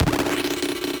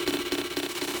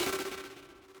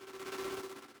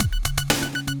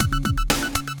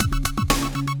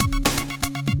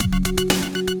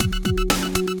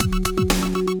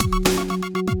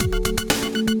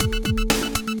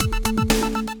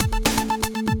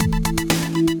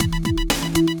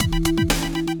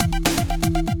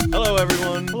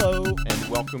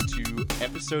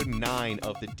episode 9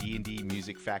 of the D&D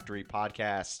Music Factory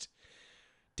podcast.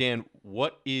 Dan,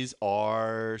 what is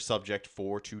our subject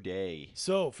for today?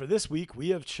 So, for this week, we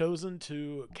have chosen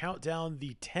to count down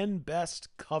the 10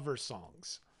 best cover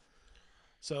songs.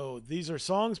 So, these are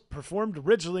songs performed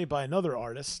originally by another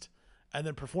artist and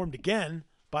then performed again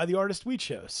by the artist we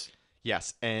chose.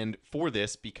 Yes, and for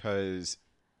this, because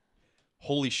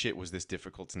holy shit was this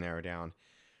difficult to narrow down,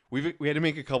 we had to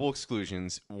make a couple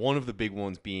exclusions. One of the big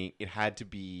ones being it had to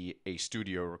be a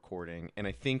studio recording, and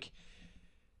I think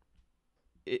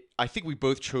we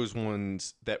both chose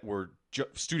ones that were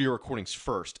studio recordings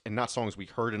first, and not songs we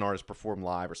heard an artist perform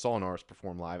live or saw an artist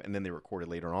perform live, and then they recorded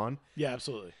later on. Yeah,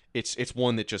 absolutely. It's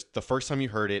one that just the first time you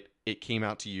heard it, it came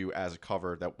out to you as a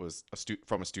cover that was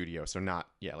from a studio. So not,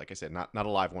 like I said, not a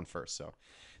live one first. So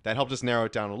that helped us narrow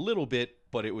it down a little bit,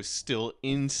 but it was still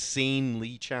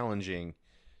insanely challenging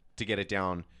to get it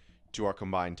down to our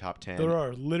combined top 10. There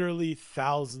are literally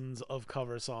thousands of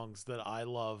cover songs that I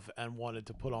love and wanted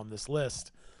to put on this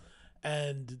list.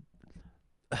 And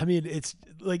I mean, it's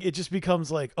like, it just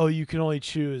becomes like, oh, you can only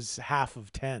choose half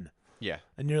of 10. Yeah.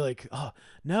 And you're like, oh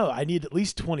no, I need at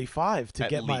least 25 to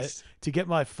get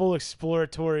my full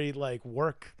exploratory like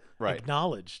work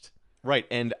acknowledged. Right.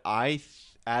 And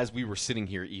as we were sitting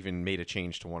here, even made a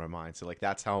change to one of mine. So like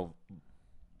that's how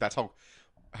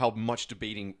much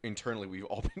debating internally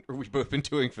we've both been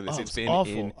doing for this. Oh, it's been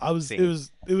awful. insane.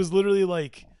 It was literally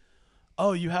like,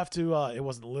 oh, you have to. It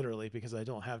wasn't literally because I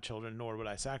don't have children, nor would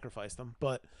I sacrifice them.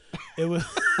 But it was,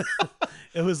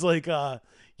 it was like,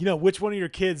 which one of your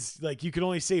kids, like you can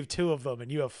only save 2 of them,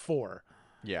 and you have 4.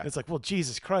 Yeah, it's like, well,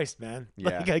 Jesus Christ, man.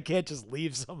 Yeah. Like I can't just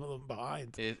leave some of them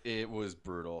behind. It was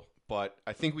brutal, but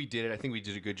I think we did it. I think we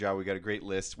did a good job. We got a great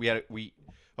list. We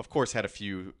of course had a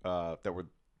few that were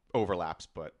overlaps,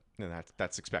 but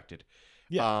that's expected.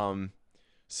 Yeah.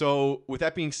 So with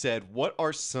that being said, what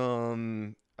are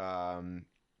some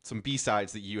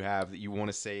B-sides that you have that you want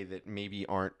to say that maybe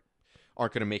aren't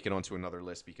going to make it onto another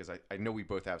list? Because I know we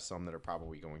both have some that are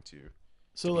probably going to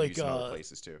be used in other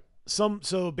places too.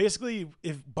 So basically,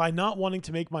 if by not wanting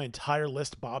to make my entire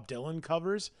list Bob Dylan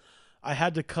covers, I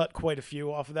had to cut quite a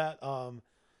few off of that.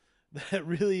 That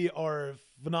really are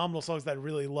phenomenal songs that I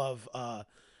really love.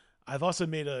 I've also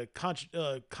made a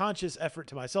conscious effort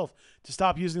to myself to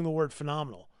stop using the word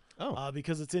phenomenal.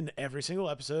 Because it's in every single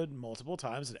episode multiple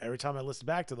times, and every time I listen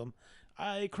back to them,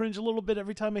 I cringe a little bit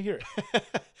every time I hear it.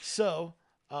 So,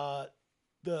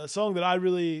 the song that I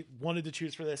really wanted to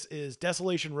choose for this is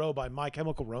Desolation Row by My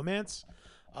Chemical Romance,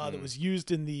 that was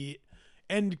used in the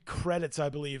end credits, I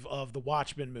believe, of the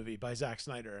Watchmen movie by Zack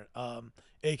Snyder,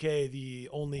 aka the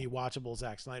only watchable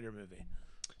Zack Snyder movie.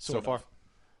 So far?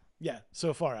 Yeah,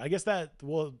 so far. I guess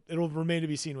it'll remain to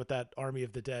be seen with that Army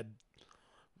of the Dead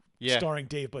starring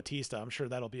Dave Bautista. I'm sure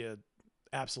that'll be an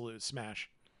absolute smash.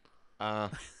 I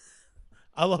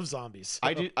love zombies.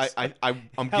 So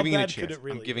I'm giving it a chance.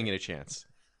 I'm giving it a chance.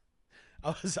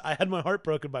 I had my heart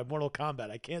broken by Mortal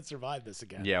Kombat. I can't survive this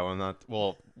again. Yeah,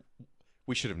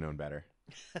 we should have known better.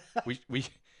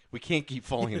 we can't keep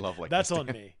falling in love like That's this. That's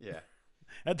on me. Yeah.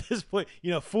 At this point,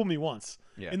 fool me once.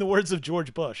 Yeah. In the words of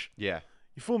George Bush. Yeah.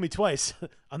 You fool me twice,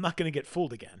 I'm not going to get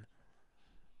fooled again.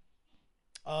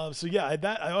 So yeah,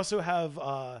 I also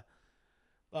have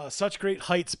Such Great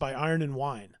Heights by Iron and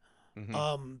Wine.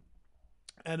 Mm-hmm.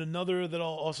 And another that I'll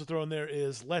also throw in there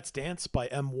is Let's Dance by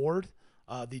M. Ward,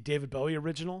 the David Bowie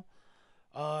original.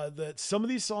 That some of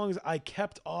these songs I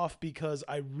kept off because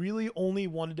I really only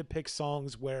wanted to pick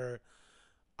songs where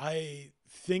I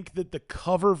think that the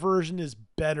cover version is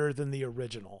better than the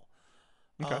original.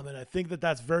 Okay. And I think that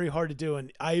that's very hard to do.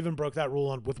 And I even broke that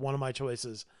rule with one of my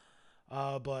choices.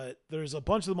 But there's a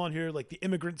bunch of them on here, like the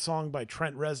Immigrant Song by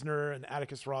Trent Reznor and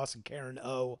Atticus Ross and Karen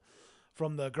O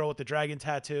from the Girl with the Dragon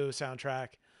Tattoo soundtrack.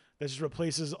 That just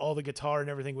replaces all the guitar and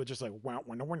everything with just like, wow.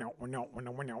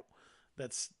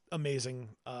 That's amazing.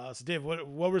 So Dave, what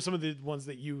were some of the ones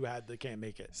that you had that can't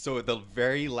make it? So at the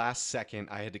very last second,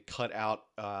 I had to cut out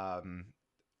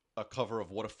a cover of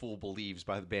What a Fool Believes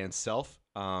by the band Self.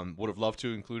 Would have loved to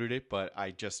have included it, but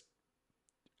I just,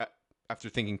 after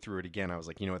thinking through it again, I was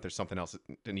like, you know what, there's something else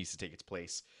that needs to take its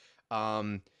place.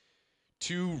 2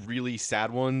 really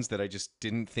sad ones that I just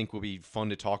didn't think would be fun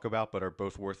to talk about, but are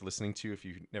both worth listening to if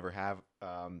you never have.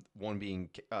 One being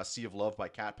Sea of Love by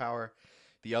Cat Power.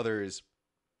 The other is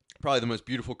probably the most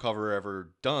beautiful cover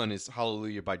ever done is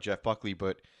Hallelujah by Jeff Buckley,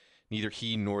 but neither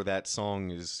he nor that song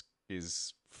is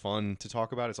fun to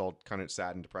talk about. It's all kind of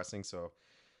sad and depressing, so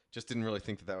just didn't really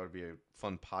think that would be a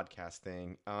fun podcast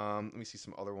thing. Let me see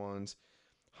some other ones.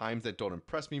 Hymns That Don't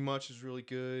Impress Me Much is really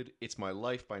good. It's My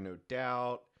Life by No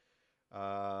Doubt.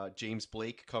 James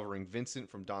Blake covering Vincent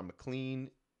from Don McLean.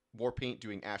 Warpaint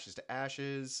doing Ashes to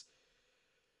Ashes.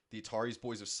 The Atari's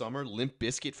Boys of Summer. Limp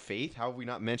Bizkit Faith. How have we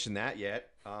not mentioned that yet?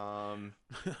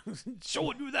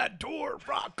 Showing you that door,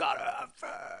 rock gotta have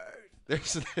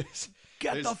faith.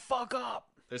 Get the fuck up.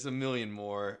 There's a million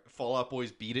more. Fall Out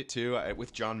Boys Beat It too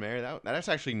with John Mayer. That's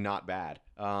actually not bad.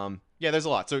 Yeah, there's a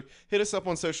lot. So hit us up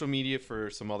on social media for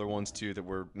some other ones too that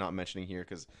we're not mentioning here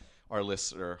because our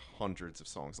lists are hundreds of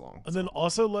songs long. And then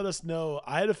also let us know.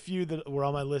 I had a few that were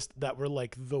on my list that were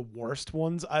like the worst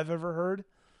ones I've ever heard.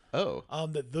 Oh.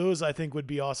 That those I think would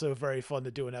be also very fun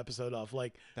to do an episode of.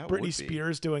 Like Britney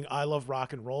Spears doing I Love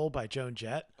Rock and Roll by Joan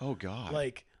Jett. Oh God.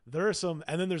 Like there are some,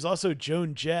 and then there's also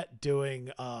Joan Jett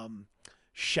doing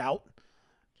Shout.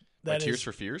 That is Tears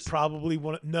for Fears? Probably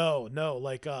one. No,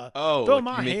 like throw like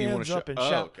my hands up and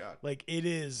shout. God. Like it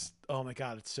is. Oh my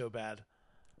God, it's so bad.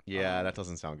 Yeah, that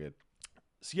doesn't sound good.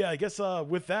 So yeah, I guess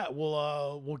with that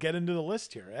we'll get into the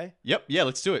list here, eh? Yep. Yeah,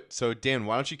 let's do it. So Dan,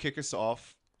 why don't you kick us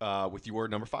off with your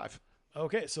number 5?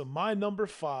 Okay, so my number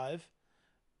 5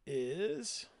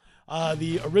 is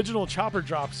the original Chopper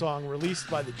Drop song released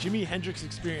by the Jimi Hendrix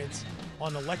Experience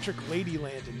on Electric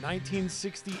Ladyland in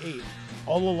 1968,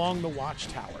 All Along the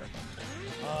Watchtower.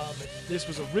 This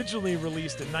was originally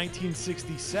released in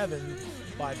 1967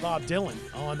 by Bob Dylan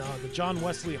on the John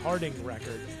Wesley Harding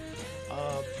record.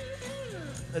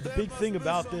 The big thing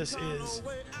about this is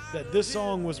that this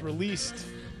song was released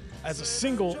as a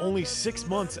single only 6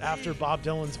 months after Bob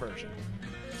Dylan's version.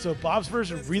 So Bob's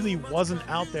version really wasn't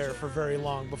out there for very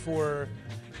long before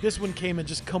this one came and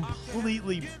just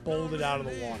completely bowled it out of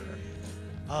the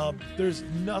water. There's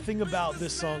nothing about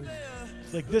this song.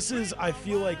 Like, this is, I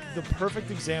feel like, the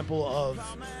perfect example of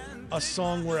a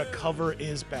song where a cover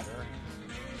is better.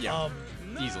 Yeah,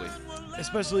 easily.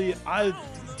 Especially,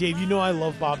 Dave, you know I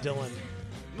love Bob Dylan,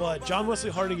 but John Wesley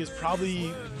Harding is probably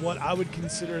what I would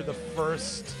consider the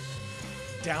first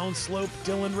downslope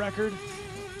Dylan record.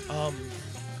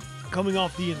 Coming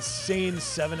off the insane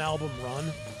 7-album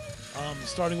run,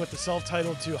 starting with the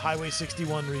self-titled to Highway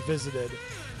 61 Revisited,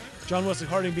 John Wesley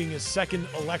Harding being his second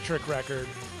electric record.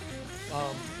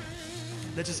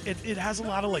 That just it has a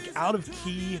lot of like out of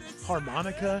key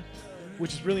harmonica,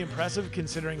 which is really impressive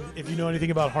considering if you know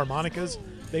anything about harmonicas,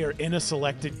 they are in a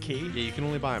selected key. Yeah, you can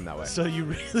only buy them that way. So you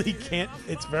really can't.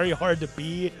 It's very hard to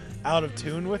be out of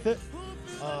tune with it,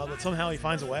 but somehow he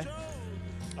finds a way.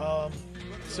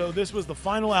 So this was the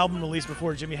final album released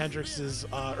before Jimi Hendrix's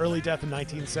early death in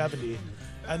 1970,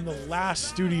 and the last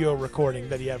studio recording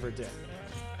that he ever did.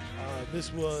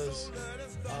 This was.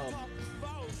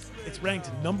 It's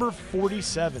ranked number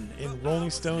 47 in Rolling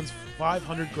Stone's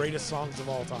 500 Greatest Songs of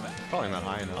All Time. Probably not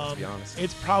high enough, to be honest.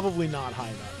 It's probably not high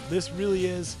enough. This really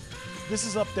is. This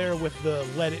is up there with the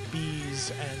Let It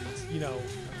Be's and,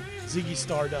 Ziggy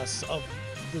Stardust of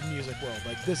the music world.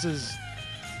 Like, this is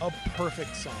a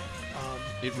perfect song.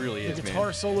 It really is, The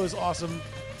guitar solo is awesome.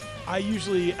 I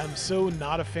usually am so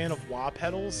not a fan of wah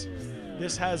pedals.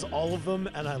 This has all of them,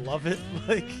 and I love it.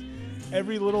 Like,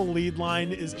 every little lead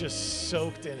line is just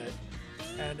soaked in it,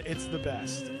 and it's the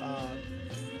best.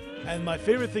 And my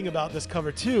favorite thing about this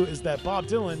cover, too, is that Bob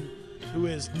Dylan, who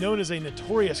is known as a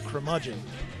notorious curmudgeon,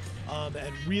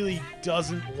 and really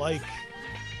doesn't like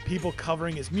people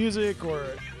covering his music or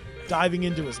diving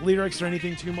into his lyrics or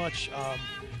anything too much,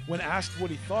 when asked what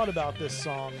he thought about this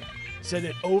song, said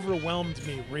it overwhelmed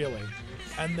me, really,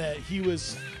 and that he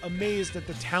was amazed at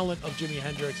the talent of Jimi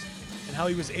Hendrix and how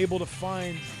he was able to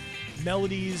find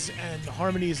melodies and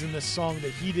harmonies in this song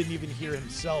that he didn't even hear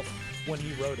himself when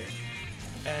he wrote it.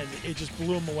 And it just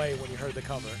blew him away when he heard the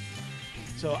cover.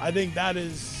 So I think that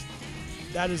is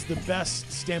the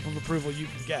best stamp of approval you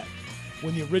can get,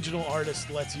 when the original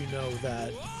artist lets you know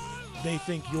that they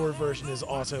think your version is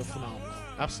also phenomenal.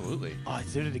 Absolutely. Oh, I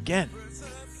did it again.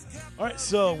 All right,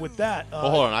 so with that,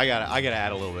 well, hold on, I gotta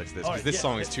add a little bit to this because this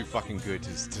song is yeah. too fucking good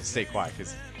to stay quiet.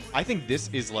 Because I think this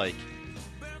is like,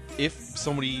 if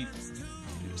somebody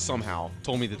somehow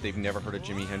told me that they've never heard a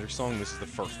Jimi Hendrix song, this is the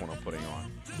first one I'm putting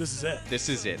on. This is it. This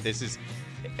is it. This is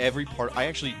every part.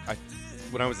 I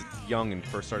when I was young and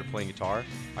first started playing guitar,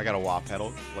 I got a wah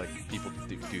pedal. Like, people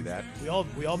do that.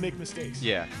 We all make mistakes.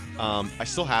 Yeah. I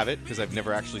still have it because I've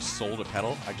never actually sold a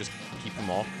pedal. I just keep them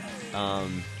all.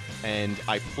 And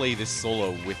I play this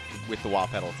solo with the wah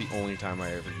pedal. It's the only time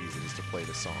I ever use it is to play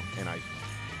this song. And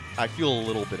I feel a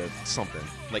little bit of something.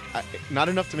 Like, not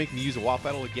enough to make me use a wah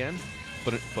pedal again,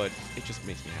 but it just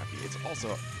makes me happy. It's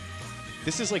also,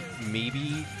 this is like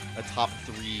maybe a top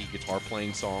 3 guitar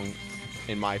playing song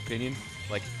in my opinion.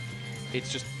 Like,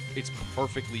 it's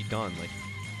perfectly done. Like,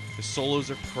 the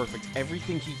solos are perfect.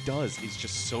 Everything he does is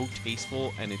just so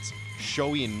tasteful, and it's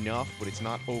showy enough, but it's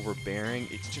not overbearing.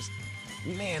 It's just,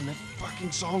 man, that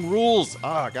fucking song rules.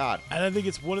 Oh, God. And I think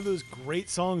it's one of those great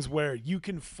songs where you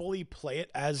can fully play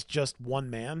it as just one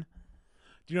man.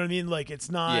 Do you know what I mean? Like, it's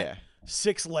not Yeah.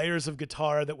 6 layers of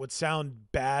guitar that would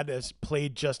sound bad as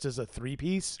played just as a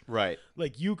 3-piece. Right.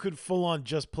 Like, you could full on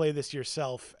just play this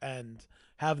yourself and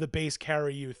have the bass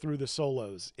carry you through the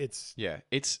solos. It's Yeah,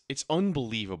 it's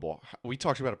unbelievable. We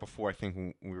talked about it before, I think,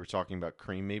 when we were talking about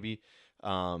Cream, maybe.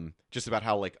 Just about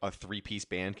how, like, a 3-piece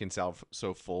band can sound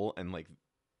so full, and, like,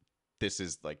 this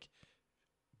is, like,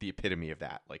 the epitome of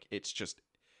that. Like, it's just,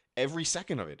 every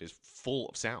second of it is full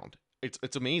of sound.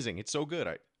 It's amazing. It's so good.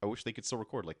 I wish they could still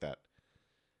record like that.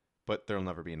 But there'll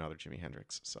never be another Jimi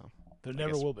Hendrix, so there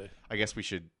never will be. I guess we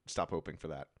should stop hoping for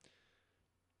that.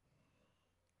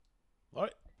 All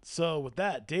right. So with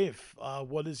that, Dave,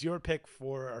 what is your pick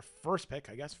for our first pick,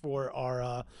 I guess, for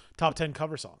our top 10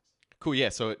 cover songs? Cool, yeah.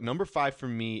 So number 5 for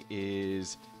me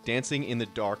is Dancing in the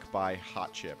Dark by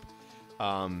Hot Chip.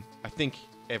 I think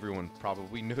everyone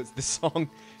probably knows this song.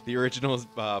 The original is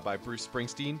by Bruce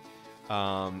Springsteen.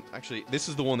 Actually, this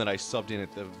is the one that I subbed in at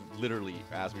literally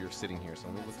as we were sitting here. So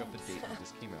let me look up the date that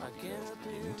this came out. Because it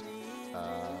didn't.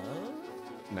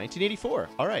 1984.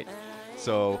 All right.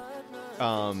 So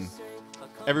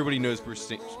everybody knows Bruce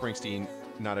Springsteen.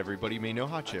 Not everybody may know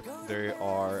Hot Chip. They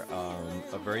are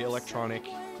a very electronic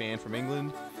band from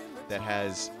England that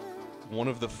has one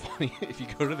of the funny. If you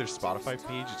go to their Spotify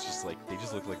page, it's just like they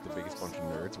just look like the biggest bunch of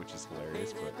nerds, which is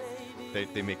hilarious. But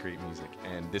they make great music,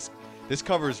 and this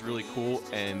cover is really cool.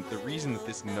 And the reason that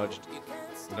this nudged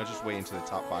its way into the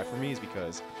top 5 for me is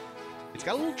because it's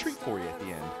got a little treat for you at the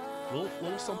end.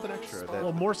 Little something extra. A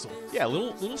little morsel. Yeah,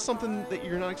 little something that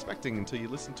you're not expecting until you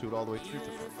listen to it all the way through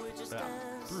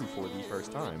for the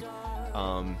first time.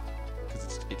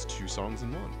 Because it's 2 songs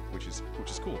in one, which is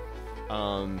cool.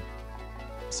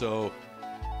 So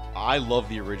I love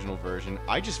the original version.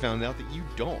 I just found out that you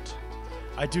don't.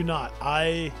 I do not.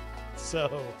 I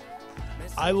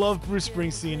love Bruce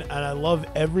Springsteen, and I love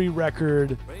every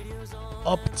record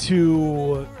up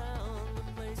to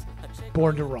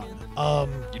Born to Run.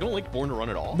 You don't like Born to Run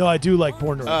at all? No, I do like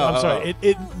Born to Run. Oh, I'm sorry.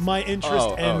 My interest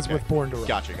ends okay. with Born to Run.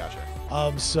 Gotcha.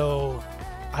 So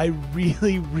I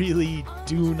really, really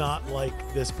do not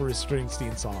like this Bruce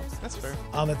Springsteen song. That's fair.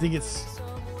 I think it's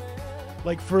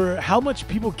like, for how much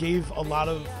people gave a lot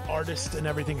of artists and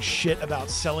everything shit about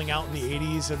selling out in the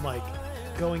 80s and like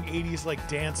going 80s like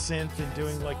dance synth and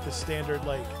doing like the standard,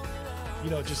 like, you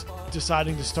know, just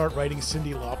deciding to start writing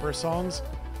Cyndi Lauper songs.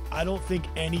 I don't think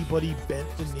anybody bent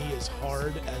the knee as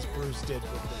hard as Bruce did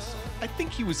with this song. I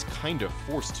think he was kind of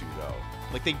forced to, though.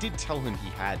 Like, they did tell him he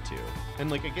had to. And,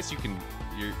 like, I guess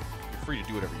you're free to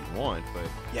do whatever you want, but...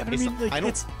 Yeah, but I mean, like,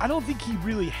 I don't think he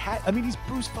really had... I mean, he's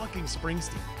Bruce fucking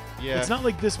Springsteen. Yeah. It's not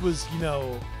like this was, you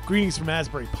know, Greetings from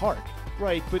Asbury Park.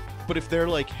 Right, but if they're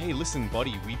like, hey, listen,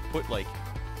 buddy, we put, like,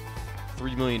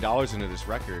 $3 million into this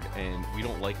record, and we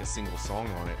don't like a single song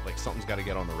on it, like, something's got to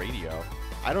get on the radio.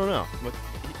 I don't know. But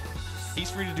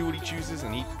he's free to do what he chooses,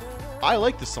 and I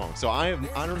like the song, so I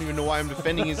don't even know why I'm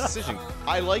defending his decision.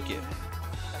 I like it.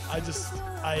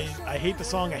 I hate the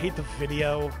song. I hate the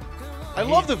video. I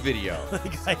love the video.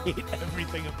 Like, I hate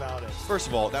everything about it. First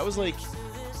of all, that was like,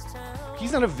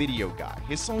 he's not a video guy.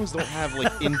 His songs don't have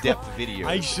like in-depth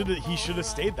videos. He should have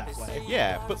stayed that way.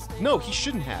 Yeah, but no, he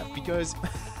shouldn't have, because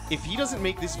if he doesn't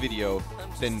make this video,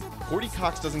 then Courtney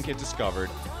Cox doesn't get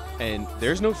discovered, and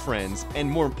there's no Friends,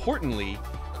 and more importantly,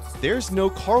 there's no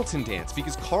Carlton dance,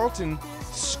 because Carlton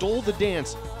stole the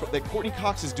dance that Courtney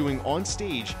Cox is doing on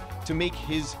stage to make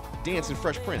his dance in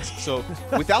Fresh Prince. So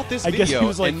without this I video guess he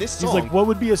was like, and this song, he's like, what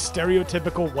would be a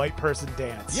stereotypical white person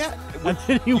dance? Yeah, and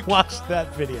then he watched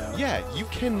that video. Yeah, you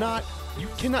cannot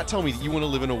tell me that you want to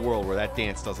live in a world where that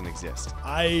dance doesn't exist.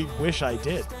 I wish I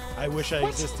did. I wish I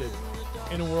What? existed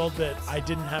in a world that I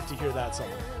didn't have to hear that song.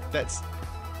 That's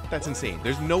insane.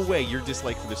 There's no way your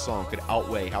dislike for this song could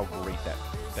outweigh how great that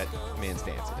man's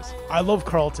dance is. I love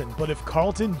Carlton, but if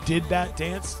Carlton did that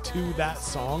dance to that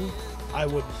song, I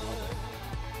wouldn't love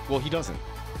it. Well, he doesn't.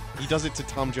 He does it to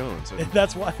Tom Jones. And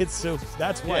that's why it's so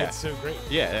great.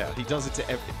 Yeah. He does it to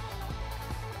every.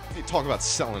 Talk about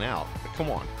selling out. But come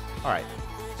on. All right.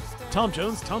 Tom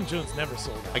Jones never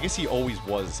sold out. I guess he always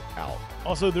was out.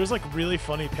 Also, there's like really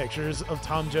funny pictures of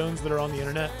Tom Jones that are on the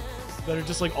internet that are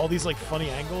just like all these like funny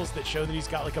angles that show that he's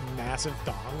got like a massive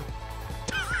dong.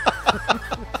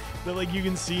 That like you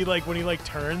can see like when he like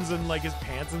turns and like his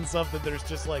pants and stuff, that there's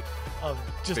just like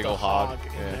just Big a ol' hog hog.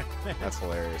 in Yeah. there. That's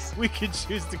hilarious. We could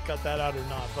choose to cut that out or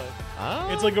not, but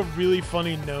Ah. it's like a really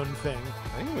funny known thing.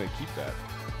 I think I'm gonna keep that.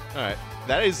 All right,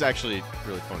 that is actually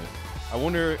really funny. I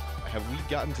wonder have we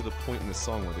gotten to the point in the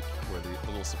song where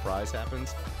the little surprise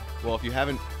happens? Well, if you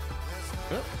haven't,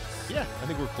 yeah, I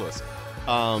think we're close.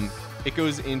 It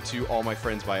goes into All My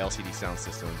Friends by LCD Sound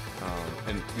System,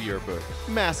 and we are both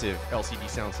massive LCD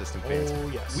Sound System fans.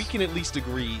 Oh, yes. We can at least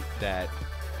agree that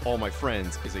All My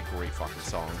Friends is a great fucking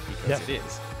song, because it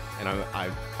is. And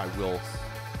I will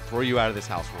throw you out of this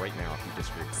house right now if you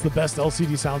disagree. It's the best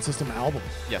LCD Sound System album.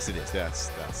 Yes, it is. That's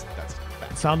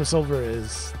fact. Sound of Silver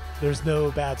is. There's no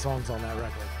bad songs on that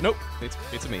record. Nope,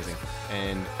 it's amazing,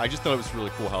 and I just thought it was really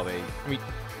cool how they. I mean,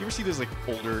 you ever see those like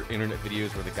older internet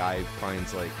videos where the guy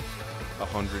finds like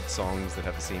 100 songs that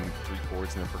have the same 3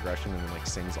 chords in their progression and then like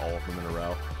sings all of them in a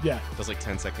row? Yeah. Does like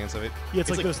 10 seconds of it? Yeah,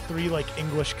 it's like those 3 like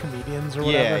English comedians or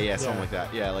whatever. Yeah, something like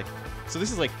that. Yeah, like so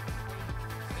this is like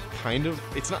kind of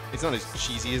it's not as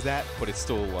cheesy as that, but it's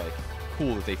still like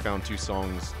cool that they found 2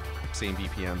 songs, same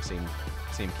BPM, same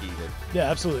key. Yeah,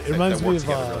 absolutely. It reminds me of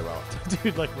really well.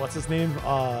 dude, like what's his name?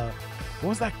 What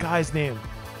was that guy's name?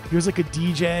 He was like a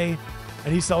DJ, and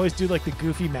he used to always do like the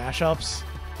goofy mashups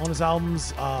on his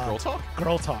albums. Girl Talk?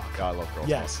 Girl Talk. God, I love Girl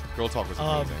Yes. Talk. Girl Talk was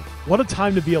amazing. What a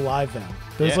time to be alive then.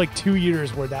 There's like 2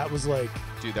 years where that was like.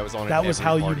 Dude, that was on. That was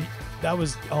every how party. you. That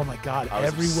was, oh my God, I was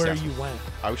everywhere obsessed you with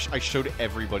went. I showed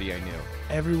everybody I knew.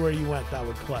 Everywhere you went, that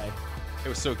would play. It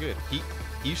was so good. He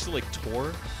used to like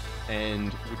tour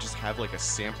and would just have like a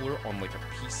sampler on like a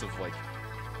piece of like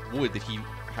wood that he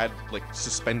had like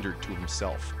suspendered to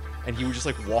himself. And he would just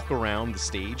like walk around the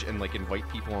stage and like invite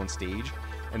people on stage,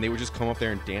 and they would just come up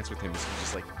there and dance with him as he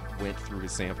just like went through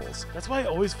his samples. That's why I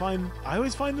always find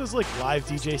those like live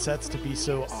DJ sets to be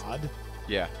so odd.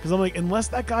 Yeah. Because I'm like, unless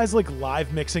that guy's like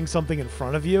live mixing something in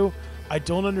front of you, I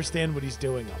don't understand what he's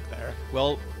doing up there.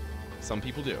 Well, some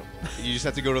people do. You just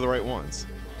have to go to the right ones.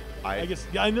 I guess,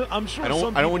 yeah, I know. I'm sure. I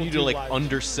don't want you to like live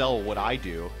undersell what I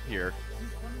do here.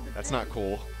 That's not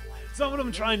cool. It's not what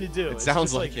I'm trying to do. It It's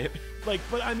sounds just like it. Like,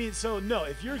 but I mean, so no,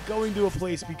 if you're going to a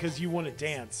place because you want to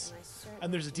dance,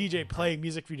 and there's a DJ playing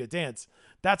music for you to dance,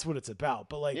 that's what it's about.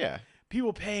 But like,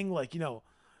 people paying like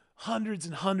hundreds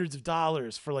and hundreds of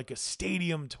dollars for like a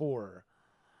stadium tour.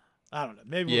 I don't know.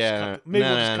 Maybe we'll just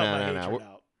cut my hatred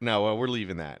out. No, well, we're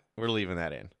leaving that. We're leaving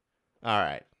that in. All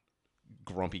right.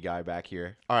 Grumpy guy back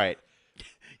here. All right.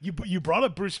 You brought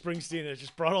up Bruce Springsteen and it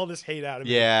just brought all this hate out of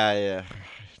me. Yeah.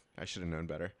 I should have known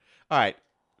better. All right.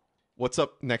 What's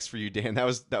up next for you, Dan? That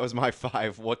was my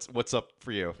 5. What's up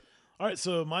for you? All right,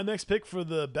 so my next pick for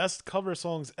the best cover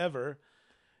songs ever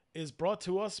is brought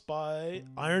to us by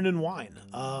Iron and Wine.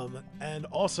 And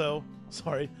also,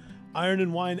 Iron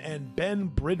and Wine and Ben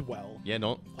Bridwell. Yeah,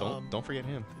 don't forget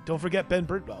him. Don't forget Ben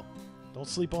Bridwell. Don't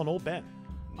sleep on old Ben.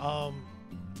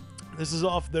 This is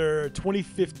off their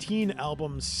 2015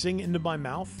 album Sing Into My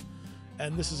Mouth,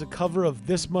 and this is a cover of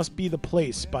This Must Be the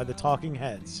Place by the Talking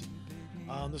Heads.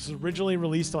 This was originally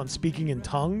released on Speaking in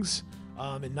Tongues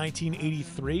in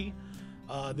 1983.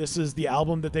 This is the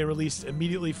album that they released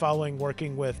immediately following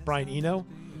working with Brian Eno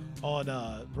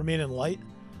on Remain in Light.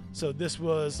 So this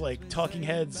was like Talking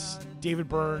Heads, David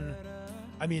Byrne.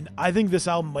 I mean, I think this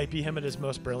album might be him at his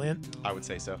most brilliant. I would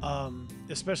say so.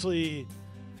 Especially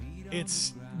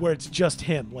it's where it's just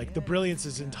him. Like the brilliance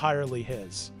is entirely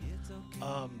his.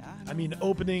 I mean, the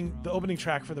opening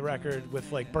track for the record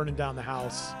with like Burning Down the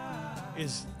House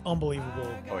is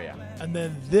unbelievable. Oh yeah. And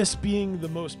then this being the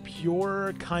most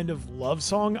pure kind of love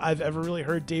song I've ever really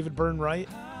heard David Byrne write.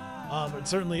 And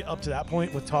certainly up to that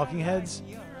point with Talking Heads.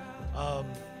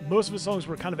 Most of his songs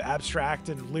were kind of abstract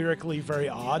and lyrically very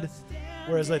odd,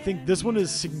 whereas I think this one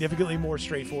is significantly more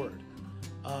straightforward.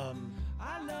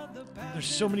 There's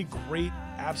so many great,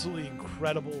 absolutely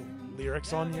incredible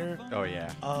lyrics on here. Oh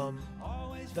yeah.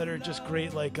 That are just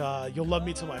great, like you'll love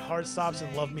me till my heart stops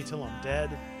and love me till I'm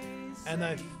dead. And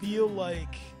I feel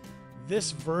like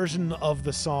this version of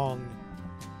the song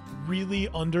really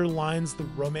underlines the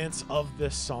romance of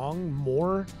this song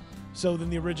more so than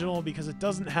the original, because it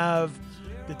doesn't have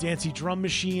the dancey drum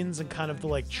machines and kind of the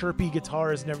like chirpy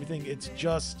guitars and everything. It's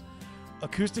just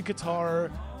acoustic guitar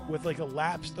with like a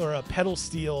lap or a pedal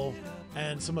steel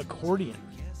and some accordion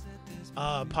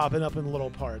popping up in little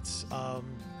parts.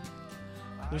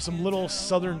 There's some little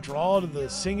southern drawl to the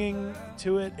singing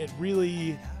to it.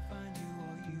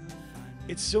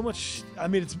 It's so much. I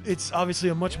mean, it's obviously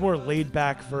a much more laid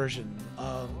back version,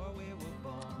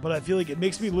 but I feel like it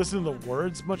makes me listen to the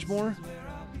words much more.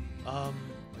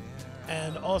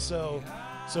 And also,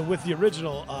 so with the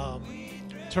original,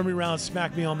 "Turn Me Around,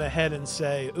 Smack Me on the Head and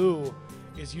Say Ooh"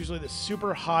 is usually the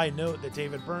super high note that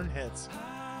David Byrne hits,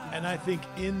 and I think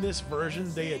in this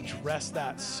version they address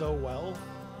that so well,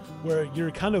 where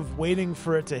you're kind of waiting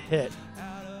for it to hit,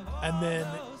 and then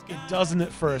it doesn't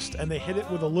at first, and they hit it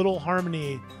with a little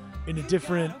harmony in a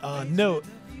different note,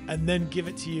 and then give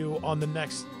it to you on the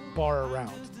next bar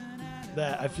around.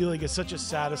 That I feel like is such a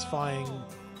satisfying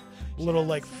little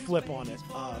like flip on it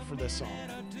for this song.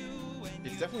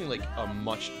 It's definitely like a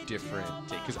much different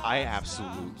take because I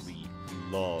absolutely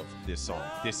love this song.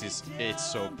 It's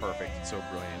so perfect. It's so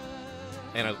brilliant.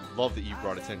 And I love that you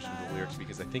brought attention to the lyrics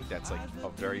because I think that's like a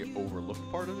very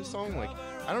overlooked part of the song. Like,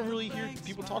 I don't really hear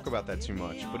people talk about that too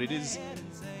much, but it is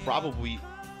probably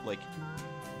like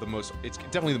it's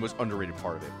definitely the most underrated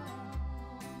part of it.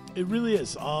 It really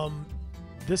is.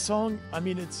 This song, I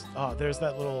mean, it's there's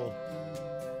that little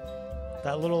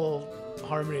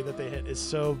harmony that they hit is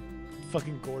so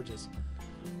fucking gorgeous.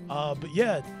 But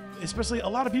yeah, especially a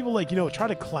lot of people like, try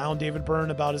to clown David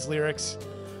Byrne about his lyrics.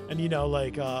 And,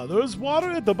 like, there's water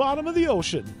at the bottom of the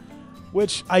ocean,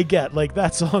 which I get. Like,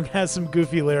 that song has some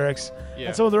goofy lyrics. Yeah.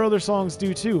 And some of their other songs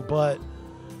do, too. But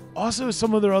also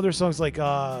some of their other songs, like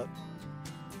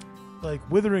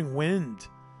Withering Wind,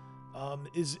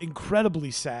 is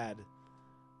incredibly sad.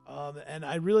 And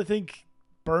I really think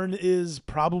Byrne is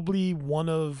probably one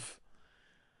of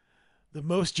the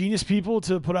most genius people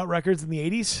to put out records in the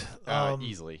 80s.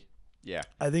 Easily. Yeah.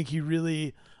 I think he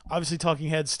really... Obviously, Talking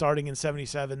Heads starting in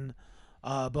 77,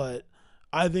 but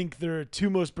I think their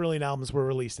two most brilliant albums were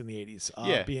released in the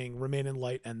 80s, being Remain in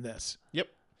Light and this. Yep.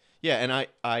 Yeah, and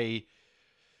I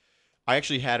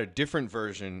actually had a different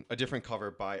version, a different cover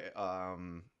by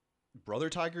Brother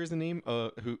Tiger is the name,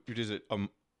 who does an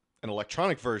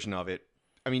electronic version of it.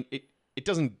 I mean, it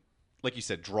doesn't, like you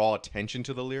said, draw attention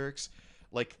to the lyrics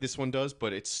like this one does,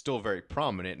 but it's still very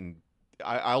prominent, and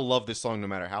I'll love this song no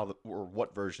matter how or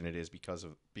what version it is because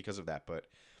of that. But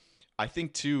I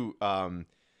think too,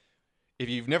 if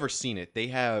you've never seen it, they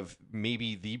have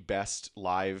maybe the best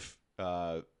live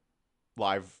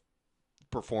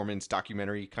performance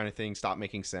documentary kind of thing. Stop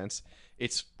Making Sense.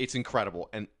 It's incredible,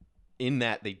 and in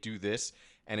that they do this,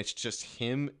 and it's just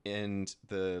him and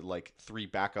the like three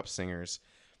backup singers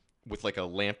with like a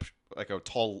lamp, like a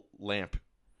tall lamp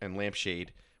and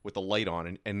lampshade with the light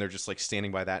on, and they're just like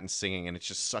standing by that and singing, and it's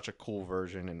just such a cool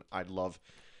version, and I love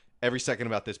every second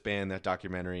about this band, that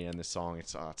documentary, and this song.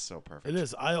 It's so perfect. It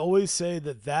is. I always say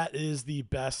that is the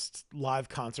best live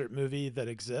concert movie that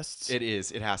exists. It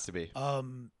is. It has to be.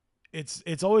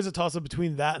 It's always a toss up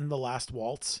between that and The Last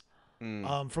Waltz,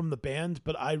 from the band,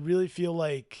 but I really feel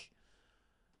like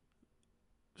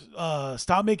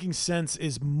Stop Making Sense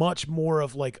is much more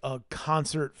of like a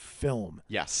concert film.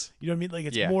 Yes. You know what I mean? Like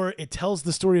it's more, it tells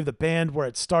the story of the band where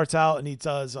it starts out and he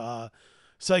does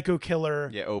Psycho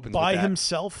Killer opens by with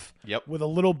himself with a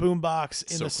little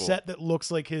boombox in a set that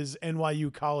looks like his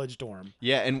NYU college dorm.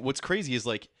 Yeah, and what's crazy is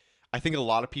like I think a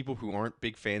lot of people who aren't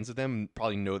big fans of them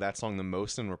probably know that song the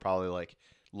most and were probably like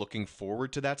looking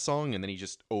forward to that song, and then he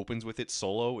just opens with it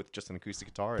solo with just an acoustic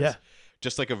guitar. It's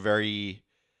just like a very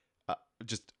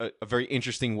a very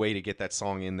interesting way to get that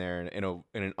song in there in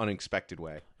an unexpected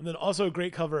way. And then also a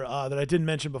great cover that I didn't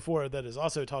mention before that is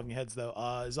also Talking Heads though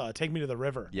is Take Me to the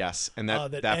River. Yes, and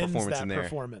that performance in there.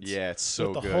 Yeah, it's so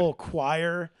with the good. whole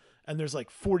choir, and there's like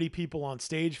 40 people on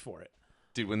stage for it.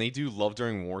 Dude, when they do Love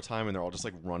During Wartime and they're all just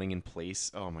like running in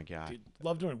place, oh my god. Dude,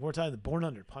 Love During Wartime, the Born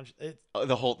Under Punch.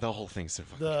 The whole thing's so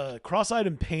fucking good. Cross-Eyed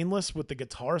and Painless with the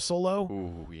guitar solo.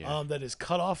 Ooh, yeah. That is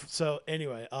cut off. So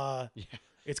anyway,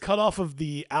 it's cut off of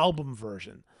the album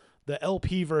version. The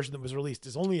LP version that was released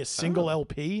is only a single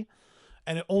LP,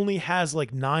 and it only has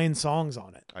like 9 songs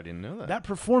on it. I didn't know that. That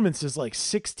performance is like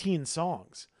 16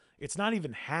 songs. It's not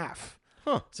even half.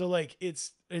 Huh. So like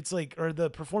it's like, or the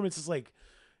performance is like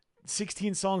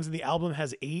 16 songs and the album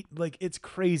has 8. Like it's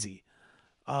crazy.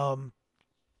 And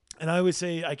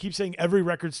I keep saying every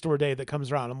record store day that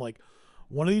comes around, I'm like,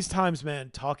 one of these times,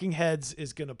 man, Talking Heads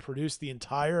is going to produce the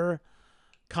entire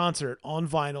concert on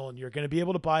vinyl, and you're going to be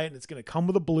able to buy it, and it's going to come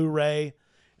with a Blu-ray,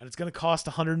 and it's going to cost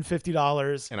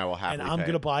 $150. And I will happily And I'm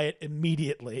going to buy it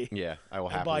immediately. Yeah, I will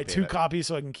and happily buy 2 copies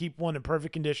so I can keep one in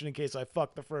perfect condition in case I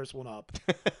fuck the first one up.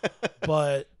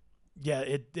 But yeah,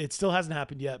 it still hasn't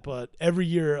happened yet. But every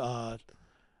year,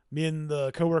 me and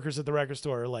the coworkers at the record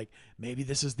store are like, maybe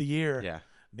this is the year. Yeah,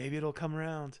 maybe it'll come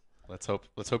around. Let's hope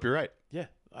you're right. Yeah,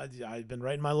 I've been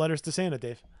writing my letters to Santa,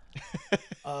 Dave.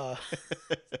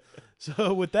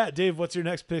 So with that, Dave, what's your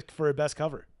next pick for a best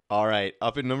cover? All right,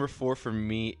 up at number 4 for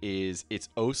me is It's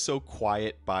Oh So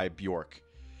Quiet by Bjork.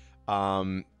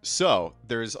 So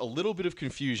there's a little bit of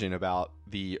confusion about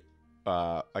the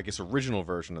I guess original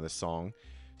version of this song.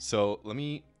 So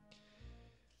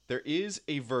there is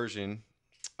a version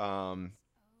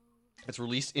It's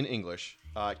released in English.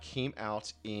 It came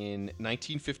out in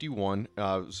 1951. It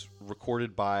was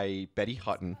recorded by Betty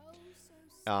Hutton.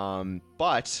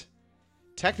 But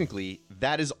technically,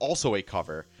 that is also a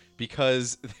cover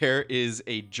because there is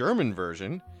a German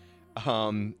version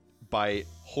by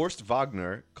Horst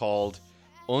Wagner called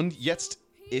Und jetzt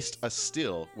ist es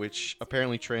still, which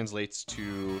apparently translates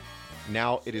to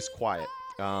Now It Is Quiet.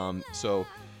 So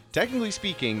technically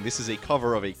speaking, this is a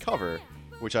cover of a cover,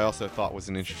 which I also thought was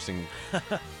an interesting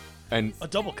and A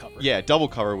double cover. yeah, double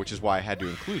cover, which is why I had to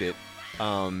include it.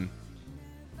 I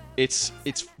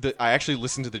actually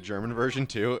listened to the German version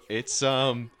too. It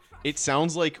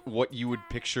sounds like what you would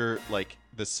picture like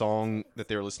the song that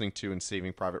they were listening to in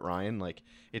Saving Private Ryan. Like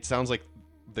it sounds like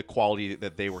the quality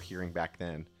that they were hearing back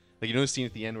then. Like you know the scene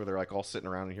at the end where they're like all sitting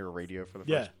around and hear a radio for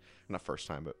the first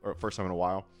time in a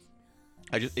while.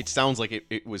 It sounds like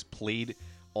it was played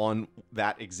on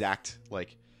that exact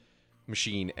like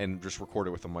machine and just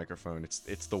recorded with a microphone.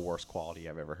 It's the worst quality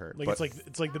I've ever heard. Like But,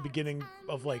 it's like the beginning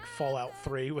of like Fallout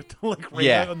 3 with the like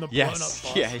radio and the blown up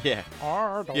bus. yeah. Yeah,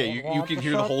 you can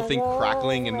hear the whole thing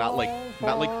crackling and not like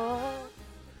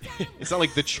it's not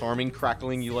like the charming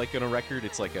crackling you like in a record.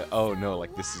 It's like oh no,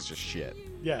 like this is just shit.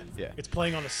 Yeah. Yeah. It's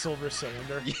playing on a silver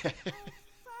cylinder. Yeah.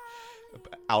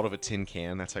 Out of a tin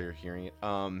can, that's how you're hearing it.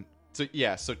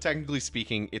 So technically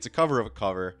speaking, it's a cover of a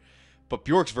cover, but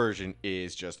Bjork's version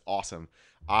is just awesome.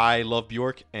 I love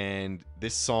Bjork, and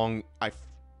this song, I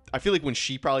feel like when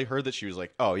she probably heard that, she was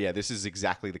like, oh yeah, this is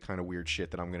exactly the kind of weird shit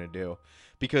that I'm gonna do.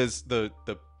 Because the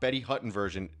Betty Hutton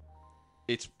version,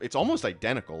 it's almost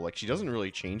identical. Like she doesn't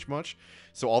really change much.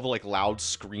 So all the like loud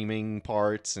screaming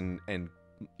parts and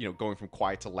you know going from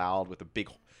quiet to loud with the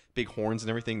big horns and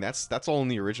everything, that's all in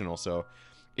the original. So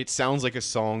it sounds like a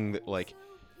song that like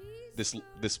this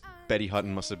Betty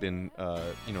Hutton must have been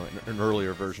an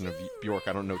earlier version of Bjork.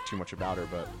 I don't know too much about her,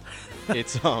 but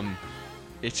it's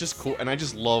just cool, and I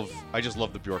just love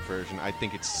the Bjork version. I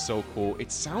think it's so cool.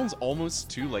 It sounds almost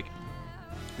too like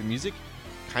the music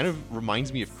kind of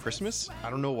reminds me of Christmas. I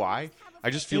don't know why. I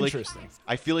just feel Interesting.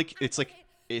 I feel like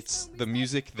it's the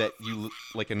music that you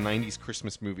like a 90s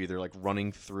Christmas movie. They're like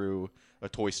running through a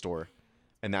toy store,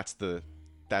 and that's the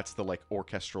like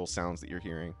orchestral sounds that you're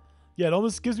hearing. Yeah, it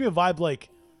almost gives me a vibe like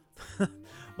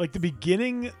like the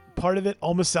beginning part of it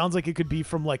almost sounds like it could be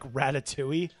from like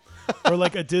Ratatouille or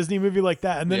like a Disney movie like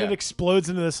that, and then it explodes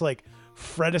into this like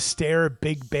Fred Astaire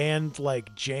big band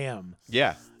like jam.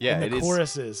 Yeah, and the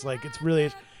choruses, like it's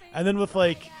really, and then with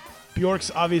like Bjork's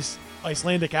obvious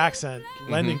Icelandic accent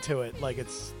lending to it, like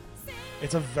it's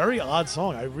a very odd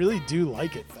song. I really do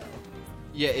like it though.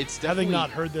 Yeah, it's definitely having not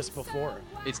heard this before.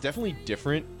 It's definitely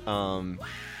different,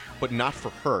 but not for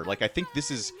her. Like I think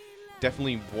this is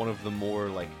definitely one of the more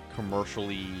like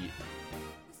commercially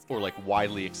or like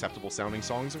widely acceptable sounding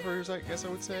songs of hers, I guess I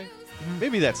would say.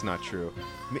 Maybe that's not true.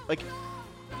 Like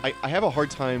I have a hard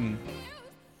time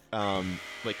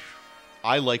like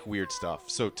I like weird stuff.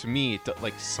 So to me,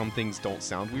 like some things don't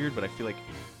sound weird, but I feel like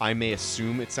I may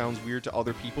assume it sounds weird to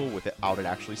other people without it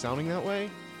actually sounding that way.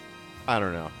 I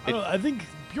don't know. I think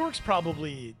Bjork's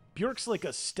like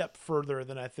a step further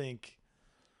than I think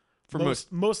for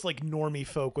most like normie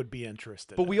folk would be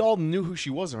interested. But we all knew who she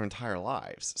was our entire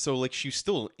lives. So like she's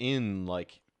still in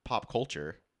like pop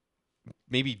culture.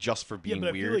 Maybe just for being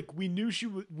weird. I feel like we knew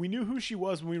who she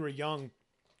was when we were young.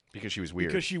 Because she was weird.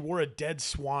 Because she wore a dead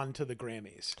swan to the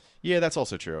Grammys. Yeah, that's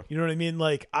also true. You know what I mean?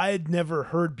 Like, I had never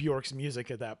heard Bjork's music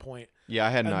at that point. Yeah, I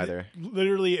hadn't either.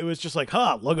 Literally, it was just like,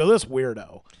 look at this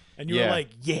weirdo. And you were like,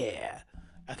 yeah.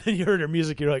 And then you heard her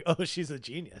music, you're like, oh, she's a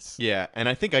genius. Yeah, and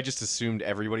I think I just assumed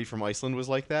everybody from Iceland was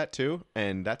like that, too.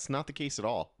 And that's not the case at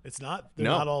all. It's not? They're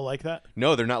not all like that?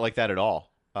 No, they're not like that at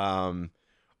all.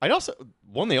 They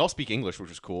all speak English,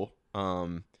 which is cool.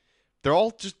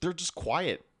 They're just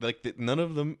quiet. Like none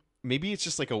of them. Maybe it's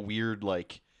just like a weird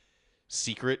like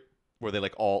secret where they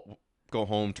like all go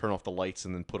home, turn off the lights,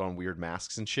 and then put on weird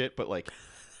masks and shit. But like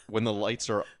when the lights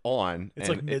are on, it's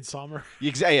like Midsummer.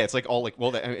 Exactly. Yeah, it's like all like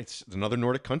it's another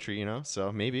Nordic country, you know.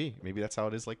 So maybe that's how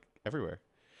it is like everywhere.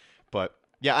 But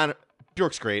yeah,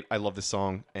 Bjork's great. I love this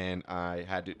song, and I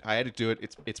had to do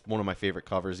it. It's one of my favorite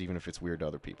covers, even if it's weird to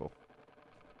other people.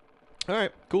 All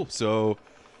right, cool. So,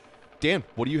 Dan,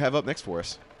 what do you have up next for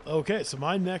us? Okay, so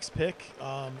my next pick,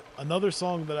 another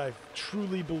song that I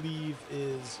truly believe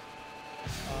is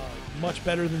much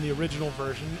better than the original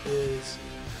version, is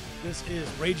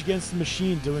Rage Against the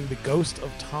Machine doing The Ghost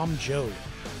of Tom Joad.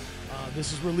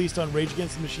 This is released on Rage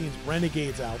Against the Machine's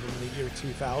Renegades album in the year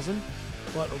 2000,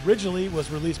 but originally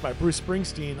was released by Bruce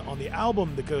Springsteen on the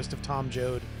album The Ghost of Tom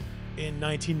Joad in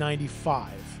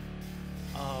 1995.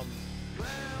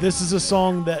 This is a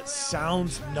song that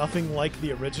sounds nothing like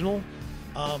the original.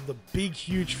 The big,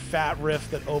 huge, fat riff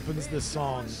that opens this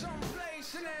song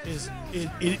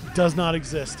it does not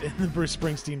exist in the Bruce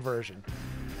Springsteen version.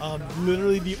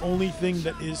 Literally, the only thing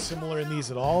that is similar in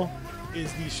these at all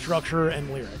is the structure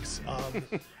and lyrics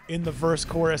in the verse,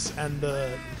 chorus, and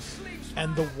the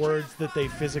words that they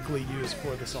physically use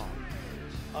for the song.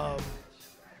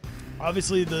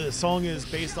 Obviously, the song is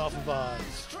based off of the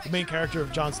main character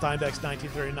of John Steinbeck's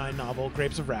 1939 novel,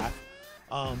 Grapes of Wrath,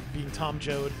 being Tom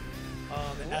Joad,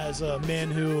 as a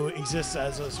man who exists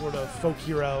as a sort of folk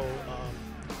hero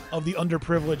of the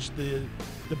underprivileged,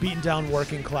 the beaten down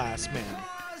working class man.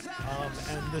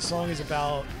 And this song is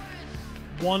about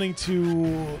wanting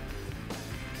to,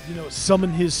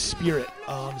 summon his spirit,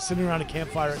 sitting around a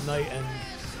campfire at night and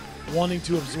wanting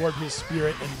to absorb his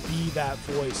spirit and be that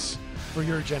voice for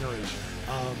your generation.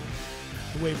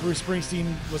 The way Bruce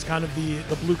Springsteen was kind of the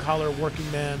blue-collar working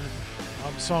man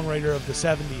songwriter of the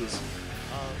 70s.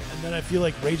 And then I feel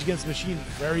like Rage Against the Machine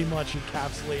very much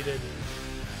encapsulated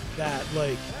that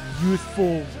like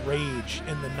youthful rage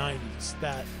in the 90s,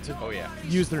 that to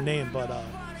use their name, but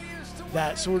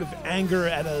that sort of anger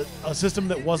at a system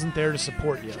that wasn't there to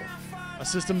support you, a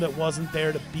system that wasn't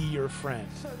there to be your friend.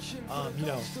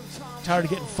 Tired of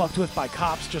getting fucked with by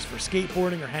cops just for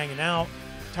skateboarding or hanging out,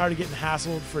 tired of getting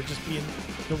hassled for just being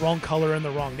the wrong color in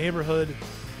the wrong neighborhood.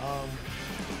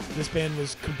 This band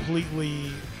was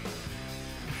completely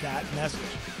that message,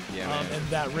 and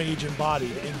that rage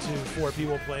embodied into four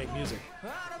people playing music.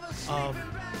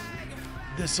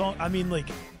 This song,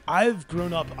 I've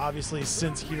grown up obviously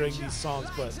since hearing these songs,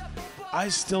 but I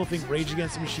still think Rage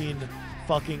Against the Machine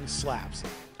fucking slaps.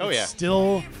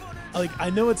 Still, I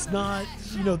know it's not,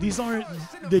 these aren't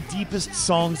the deepest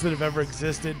songs that have ever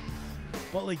existed,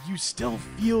 but you still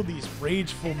feel these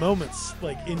rageful moments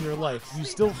in your life. You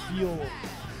still feel,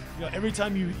 every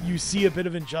time you see a bit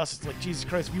of injustice, Jesus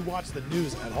Christ, if you watch the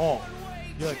news at all,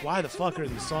 you're like, why the fuck are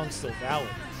these songs still valid?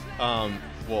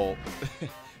 Well,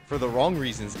 for the wrong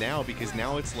reasons now, because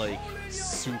now it's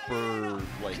super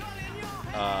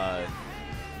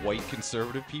white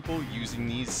conservative people using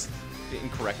these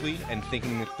incorrectly and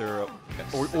thinking that they're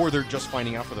or they're just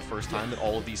finding out for the first time that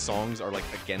all of these songs are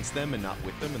against them and not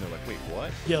with them, and they're like, wait,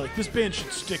 what? Yeah, this band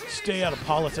should stay out of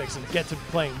politics and get to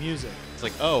playing music. It's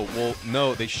oh, well,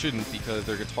 no, they shouldn't, because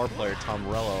their guitar player Tom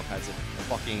Morello has a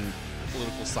fucking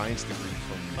political science degree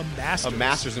from a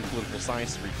master's in political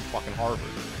science degree from fucking Harvard.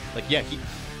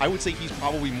 I would say he's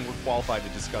probably more qualified to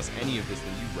discuss any of this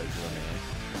than you, regular man.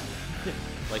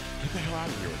 Get the hell out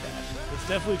of here with that. It's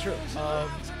definitely true.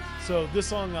 So this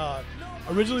song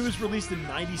originally was released in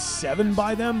 '97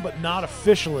 by them, but not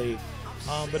officially.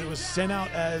 But it was sent out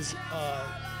as a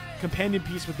companion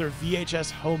piece with their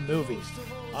VHS home movie.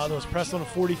 That was pressed on a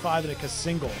 45 and a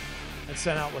single and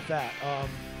sent out with that.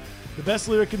 The best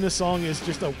lyric in this song is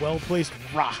just a well-placed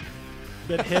rah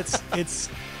that hits. It's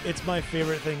my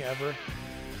favorite thing ever.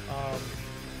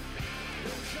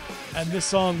 And this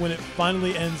song, when it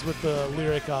finally ends with the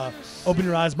lyric, "Open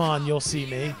your eyes, ma, and you'll see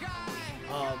me,"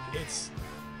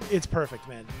 it's perfect,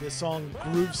 man. This song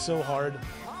grooves so hard.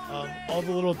 All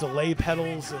the little delay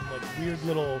pedals and weird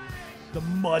the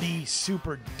muddy,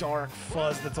 super dark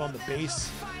fuzz that's on the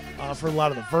bass for a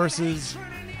lot of the verses.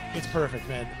 It's perfect,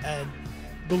 man. And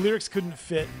the lyrics couldn't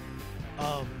fit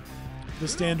the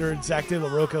standard Zach De La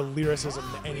Rocha lyricism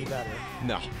any better.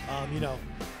 No.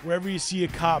 Wherever you see a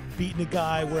cop beating a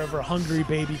guy, wherever a hungry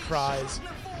baby cries,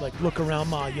 look around,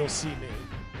 ma, you'll see me.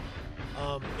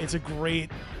 It's a great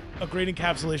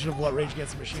encapsulation of what Rage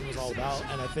Against the Machine was all about,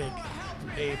 and I think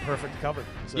a perfect cover.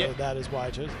 So that is why I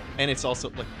chose it. And it's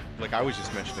also like I was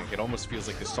just mentioning, it almost feels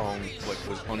like the song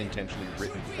was unintentionally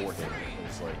written for him.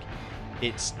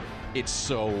 It's it's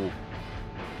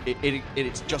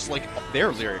just like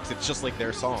their lyrics. It's just like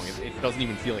their song. It doesn't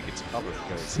even feel like it's a cover.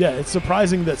 Because it's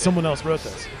surprising that someone else wrote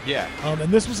this. Yeah.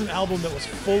 And this was an album that was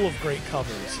full of great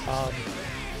covers.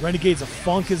 Renegades of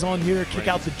Funk is on here. Kick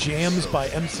Out the Jams by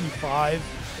MC5.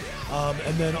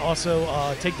 And then also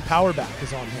Take the Power Back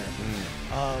is on here.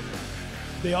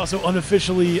 They also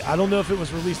unofficially, I don't know if it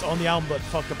was released on the album, but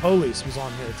Fuck the Police was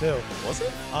on here too. Was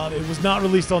it? It was not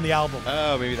released on the album.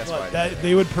 Oh, maybe that's why.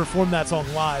 They would perform that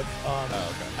song live. Okay.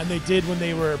 And they did when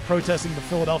they were protesting the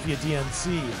Philadelphia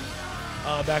DNC.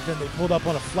 Back then, they pulled up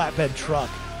on a flatbed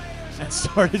truck and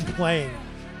started playing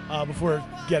before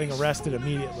getting arrested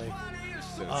immediately.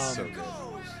 That's so good.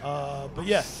 But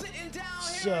yeah,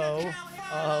 so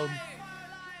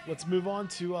let's move on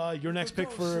to your next pick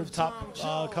for top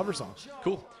cover song.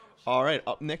 Cool. All right,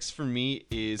 up next for me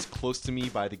is Close to Me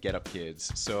by the Get Up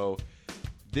Kids. So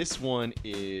this one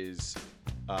is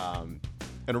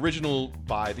an original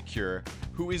by The Cure,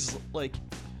 who is like,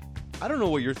 I don't know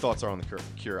what your thoughts are on The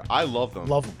Cure. I love them.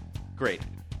 Love them. Great.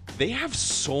 They have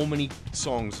so many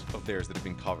songs of theirs that have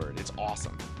been covered. It's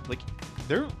awesome. Like,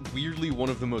 they're weirdly one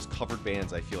of the most covered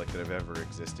bands I feel like that have ever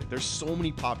existed. There's so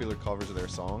many popular covers of their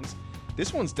songs.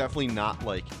 This one's definitely not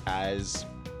like as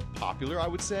popular, I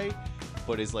would say,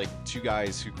 but is like two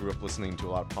guys who grew up listening to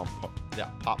a lot of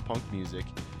pop punk music.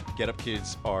 Get Up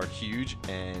Kids are huge,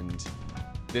 and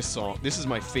this is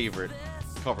my favorite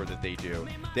cover that they do.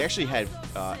 They actually had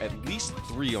at least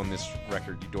 3 on this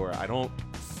record, Eudora. I don't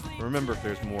remember if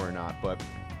there's more or not, but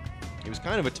it was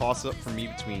kind of a toss-up for me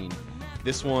between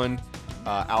this one,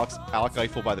 Alec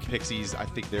Eiffel by the Pixies. I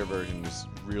think their version was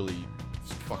really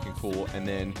fucking cool. And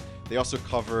then they also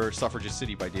cover Suffragette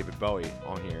City by David Bowie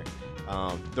on here.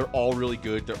 They're all really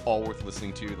good. They're all worth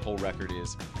listening to. The whole record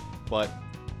is. But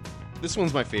this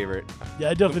one's my favorite. Yeah,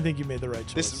 I definitely think you made the right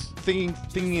choice. This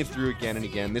thinking it through again and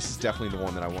again, this is definitely the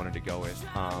one that I wanted to go with.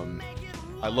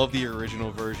 I love the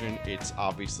original version. It's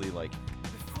obviously like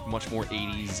much more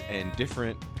 80s and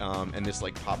different, and this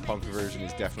like pop punk version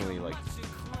is definitely like,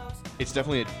 it's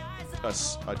definitely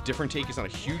a different take. It's not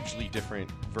a hugely different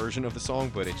version of the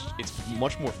song, but it's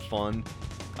much more fun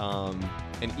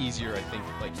and easier. I think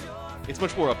like it's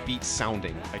much more upbeat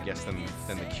sounding, I guess, than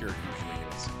The Cure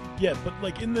usually is. Yeah, but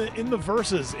like in the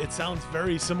verses, it sounds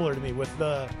very similar to me with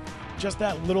the just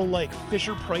that little like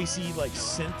Fisher Pricey like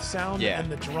synth sound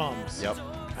and the drums. Yep.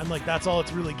 And like that's all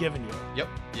it's really giving you. Yep.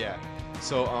 Yeah.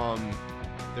 So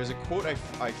there's a quote I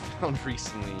found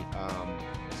recently.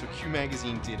 So Q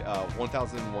Magazine did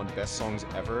 1001 Best Songs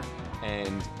Ever,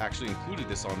 and actually included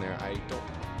this on there. I don't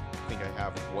think I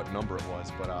have what number it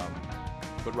was,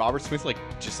 but Robert Smith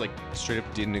just straight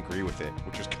up didn't agree with it,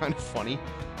 which was kind of funny.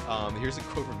 Here's a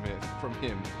quote from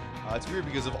him. It's weird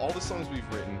because of all the songs we've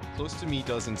written, Close to Me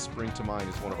Doesn't Spring to Mind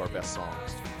is one of our best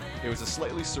songs. It was a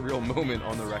slightly surreal moment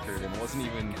on the record and wasn't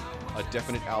even a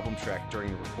definite album track during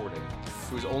the recording.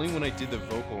 It was only when I did the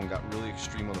vocal and got really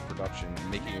extreme on the production,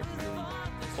 making it really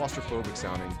claustrophobic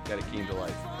sounding, that it came to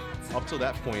life. Up till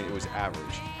that point, it was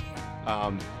average.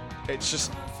 It's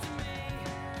just,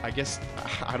 I guess,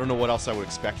 I don't know what else I would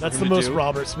expect from him to do. That's the most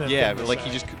Robert Smith. Yeah, but he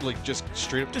just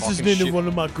straight up this talking isn't shit. one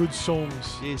of my good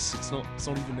songs. Yes, it's not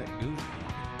even that good.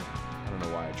 I don't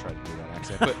know why I tried to do that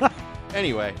accent, but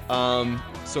anyway,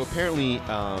 so apparently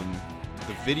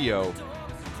the video,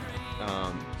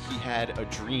 he had a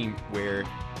dream where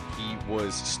he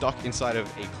was stuck inside of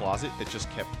a closet that just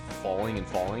kept falling and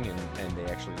falling, and they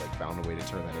actually found a way to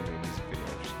turn that into a music video,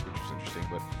 which was interesting.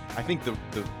 But I think the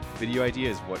video idea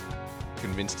is what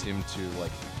convinced him to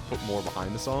put more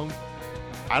behind the song.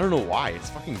 I don't know why. It's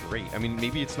fucking great. I mean,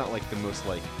 maybe it's not the most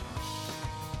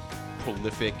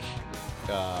prolific,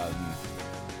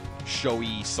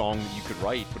 showy song that you could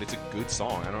write, but it's a good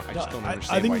song. I just don't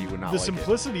understand why you would not the like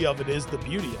simplicity of it is the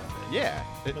beauty of it. Yeah.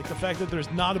 The fact that there's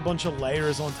not a bunch of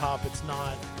layers on top. It's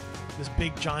not this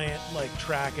big giant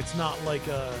track. It's not like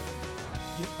a.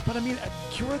 But I mean,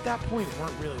 Cure at that point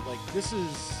weren't really this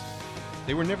is.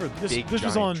 They were never big this giant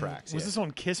was on, tracks. Was this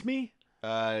on Kiss Me?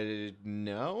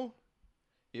 No.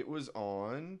 It was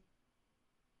on.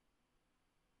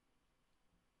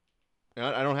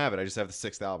 I don't have it. I just have the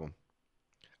 6th album.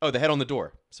 Oh, The Head on the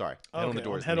Door. Sorry. Head on the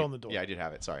Door. Head on the Door. Yeah, I did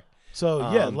have it. Sorry.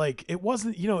 So, it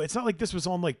wasn't, it's not like this was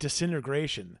on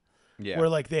Disintegration. Yeah.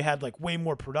 Where they had way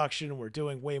more production. We're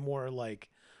doing way more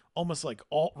almost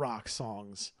alt rock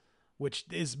songs, which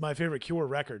is my favorite Cure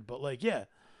record. But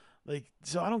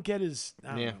so I don't get his. I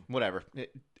don't know. Whatever.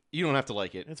 You don't have to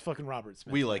like it. It's fucking Robert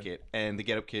Smith. We like it. And the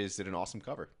Get Up Kids did an awesome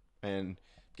cover. And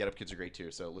Get Up Kids are great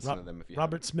too. So listen to them if you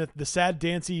Robert Smith, the sad,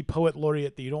 dancey poet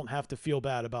laureate that you don't have to feel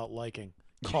bad about liking.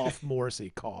 Cough, Morrissey,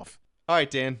 cough. All right,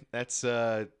 Dan. That's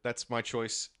my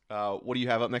choice. What do you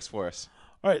have up next for us?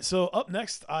 All right. So up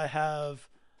next, I have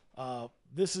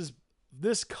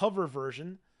this cover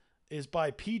version is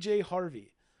by PJ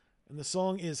Harvey, and the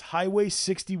song is Highway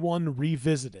 61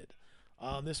 Revisited.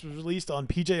 This was released on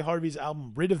PJ Harvey's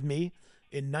album Rid of Me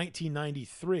in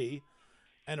 1993,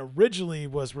 and originally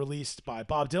was released by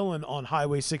Bob Dylan on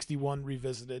Highway 61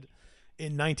 Revisited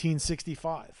in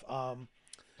 1965.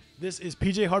 This is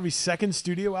PJ Harvey's second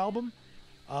studio album,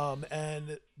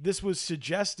 and this was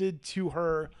suggested to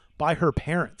her by her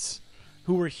parents,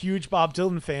 who were huge Bob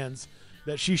Dylan fans,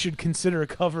 that she should consider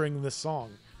covering this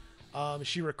song.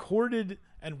 She recorded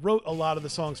and wrote a lot of the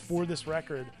songs for this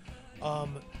record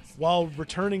while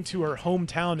returning to her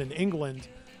hometown in England,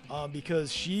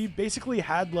 because she basically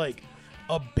had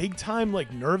a big time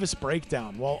nervous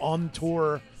breakdown while on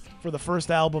tour for the first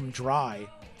album Dry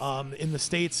in the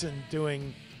States and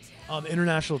doing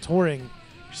international touring,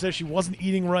 She said she wasn't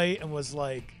eating right and was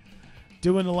like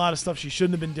doing a lot of stuff she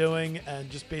shouldn't have been doing, and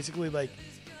just basically like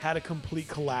had a complete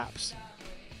collapse.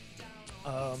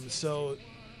 So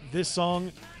this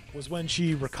song was when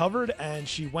she recovered, and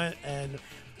she went and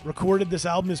recorded this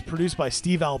album. Is produced by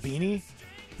Steve Albini,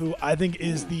 who I think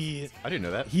is I didn't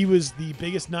know that. he was the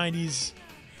biggest 90s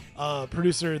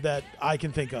producer that I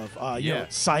can think of. You know,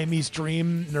 Siamese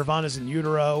Dream, Nirvana's In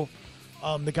Utero.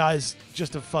 The guy's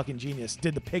just a fucking genius.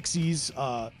 Did the Pixies,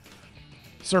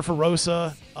 Surfer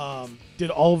Rosa, did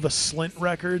all of the Slint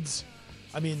records.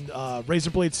 I mean,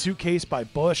 Razorblade Suitcase by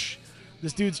Bush.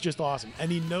 This dude's just awesome,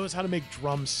 and he knows how to make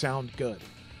drums sound good.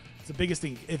 It's the biggest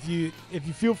thing. If you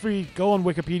feel free, go on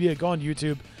Wikipedia, go on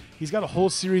YouTube. He's got a whole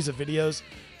series of videos.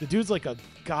 The dude's like a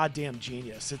goddamn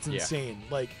genius. It's insane.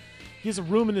 Like, he has a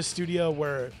room in his studio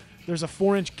where there's a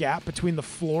 4-inch gap between the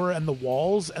floor and the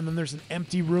walls, and then there's an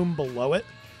empty room below it.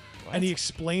 What? And he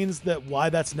explains that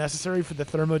why that's necessary for the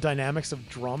thermodynamics of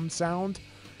drum sound.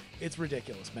 It's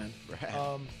ridiculous, man.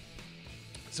 Right.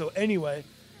 So anyway,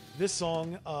 this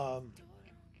song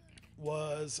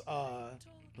was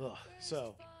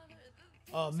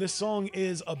this song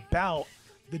is about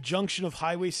the junction of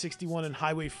Highway 61 and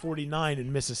Highway 49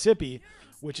 in Mississippi,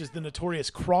 which is the notorious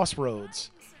crossroads,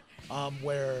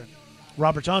 where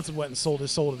Robert Johnson went and sold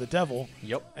his soul to the devil.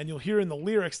 Yep. And you'll hear in the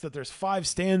lyrics that there's 5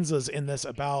 stanzas in this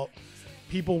about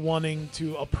people wanting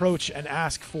to approach and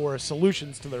ask for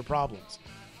solutions to their problems.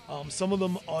 Some of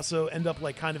them also end up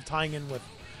like kind of tying in with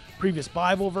previous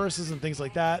Bible verses and things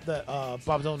like that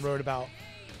Bob Dylan wrote about.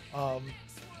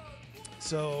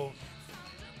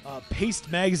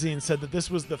 Paste Magazine said that this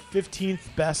was the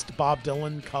 15th best Bob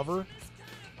Dylan cover.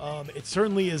 It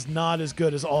certainly is not as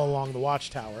good as All Along the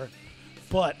Watchtower,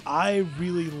 but I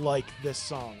really like this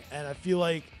song, and I feel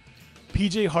like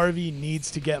PJ Harvey needs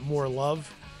to get more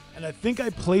love, and I think I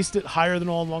placed it higher than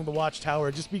All Along the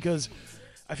Watchtower just because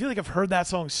I feel like I've heard that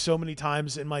song so many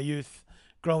times in my youth,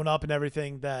 growing up and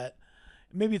everything, that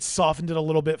maybe it's softened it a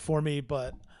little bit for me,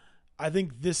 but I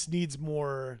think this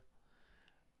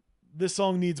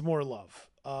song needs more love.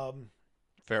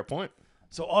 Fair point.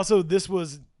 So also, this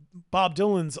was Bob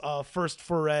Dylan's first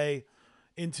foray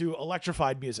into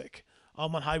electrified music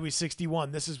on Highway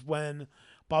 61. This is when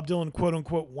Bob Dylan, quote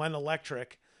unquote, went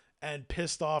electric and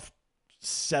pissed off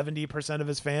 70% of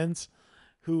his fans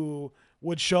who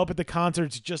would show up at the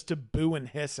concerts just to boo and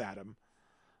hiss at him.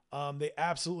 They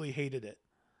absolutely hated it,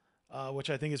 which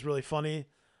I think is really funny.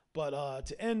 But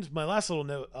to end, my last little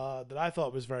note that I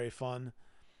thought was very fun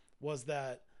was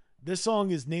that this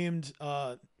song is named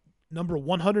number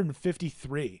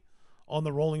 153 on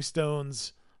the Rolling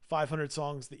Stones 500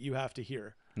 songs that you have to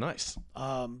hear. Nice.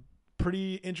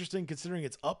 Pretty interesting considering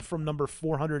it's up from number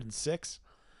 406.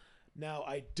 Now,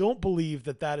 I don't believe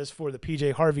that is for the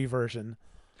PJ Harvey version.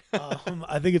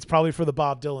 I think it's probably for the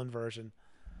Bob Dylan version.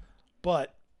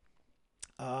 But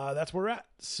that's where we're at.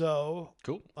 So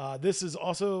cool. This is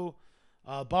also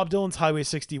Bob Dylan's Highway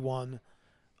 61.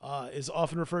 Is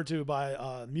often referred to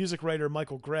by music writer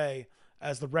Michael Gray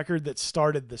as the record that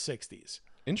started the 60s.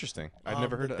 Interesting. I'd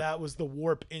never heard of that. That was the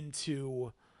warp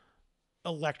into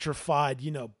electrified,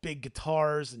 big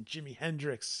guitars and Jimi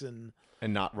Hendrix and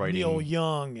not writing Neil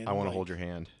Young. And I Want to Hold Your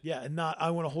Hand. Yeah, and not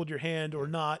I Want to Hold Your Hand, or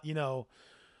not,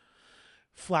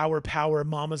 Flower Power,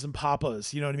 Mamas and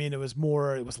Papas. You know what I mean? It was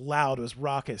loud, it was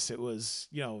raucous, it was,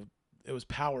 it was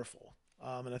powerful.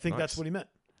 And I think that's what he meant.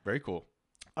 Very cool.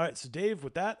 All right, so Dave,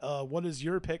 with that, what is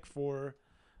your pick for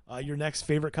your next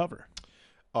favorite cover?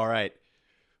 All right.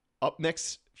 Up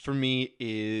next for me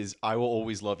is I Will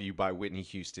Always Love You by Whitney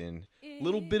Houston.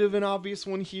 Little bit of an obvious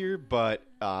one here, but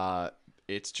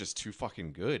it's just too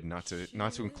fucking good not to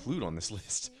include on this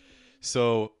list.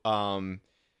 So I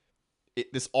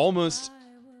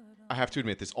have to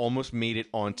admit, this almost made it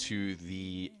onto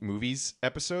the movies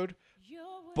episode.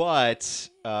 But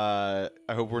I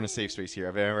hope we're in a safe space here.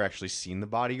 I've never actually seen The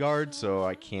Bodyguard, so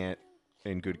I can't,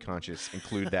 in good conscience,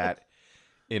 include that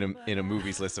in a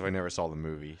movies list if I never saw the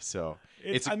movie. So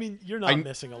you're not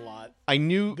missing a lot. I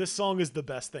knew this song is the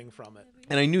best thing from it,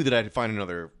 and I knew that I'd find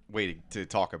another way to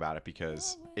talk about it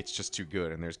because it's just too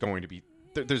good, and there's going to be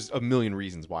there's a million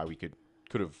reasons why we could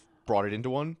have brought it into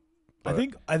one. But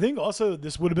I think also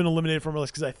this would have been eliminated from our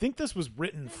list because I think this was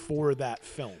written for that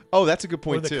film. Oh, that's a good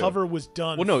point too. The cover was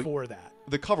done for that.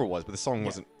 The cover was, but the song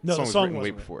wasn't. No, the song was written way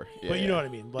before. Yeah, but you know what I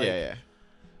mean. Like, yeah.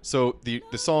 So the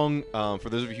song, for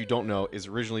those of you who don't know, is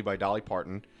originally by Dolly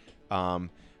Parton.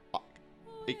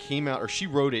 It came out, or she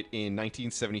wrote it in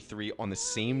 1973 on the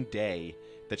same day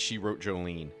that she wrote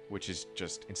Jolene, which is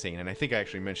just insane. And I think I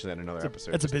actually mentioned that in another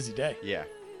episode. It's a busy day. Yeah,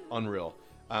 unreal.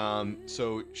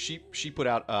 So she put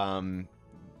out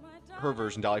her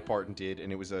version, Dolly Parton did,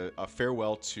 and it was a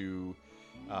farewell to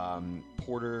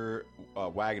Porter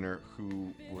Wagoner,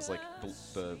 who was like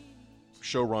the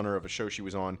showrunner of a show she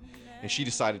was on, and she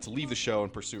decided to leave the show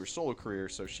and pursue her solo career,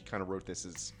 so she kind of wrote this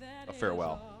as a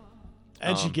farewell.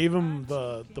 And she gave him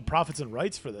the profits and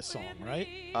rights for this song, right?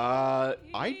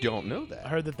 I don't know that. I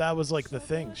heard that was like the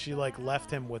thing. She like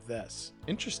left him with this.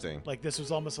 Interesting. Like this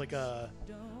was almost like a,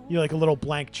 like a little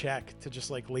blank check to just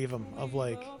like leave him of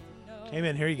like, hey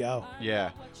man, here you go.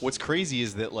 Yeah. What's crazy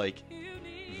is that like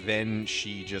then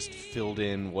she just filled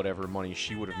in whatever money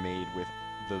she would have made with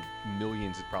the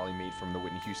millions it probably made from the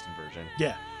Whitney Houston version.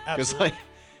 Yeah, because absolutely. like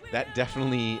that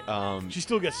definitely she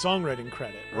still gets songwriting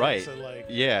credit, right? So like,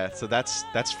 yeah, so that's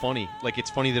funny. Like it's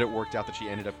funny that it worked out that she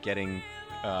ended up getting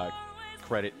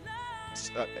credit,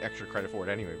 extra credit for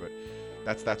it anyway.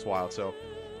 But that's wild. So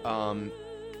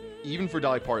even for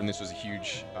Dolly Parton, this was a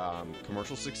huge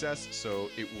commercial success. So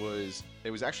it was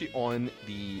actually on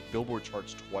the Billboard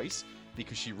charts twice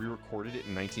because she re-recorded it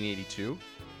in 1982.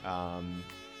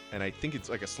 And I think it's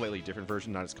like a slightly different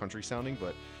version, not as country sounding,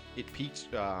 but it peaked.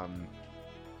 I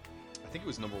think it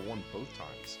was number one both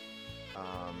times.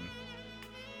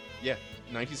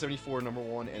 1974 number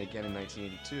one, and again in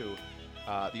 1982.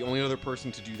 The only other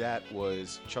person to do that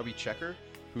was Chubby Checker,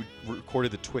 who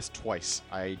recorded the twist twice.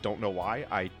 I don't know why.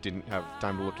 I didn't have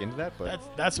time to look into that, but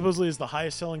that supposedly is the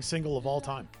highest selling single of all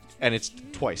time. And it's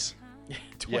twice.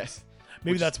 Twice.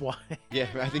 Maybe that's why. Yeah,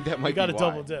 I think that might be why. You got a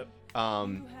double dip.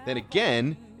 Then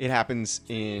again, it happens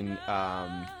in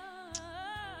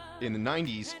the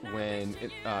 90s when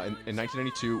in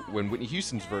 1992 when Whitney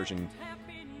Houston's version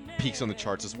peaks on the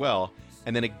charts as well,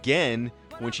 and then again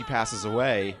when she passes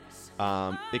away,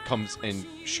 it comes and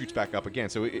shoots back up again.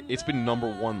 So it's been number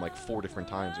one like 4 different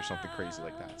times or something crazy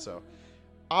like that. So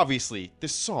obviously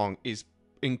this song is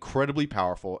incredibly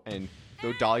powerful, and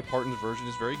though Dolly Parton's version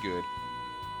is very good,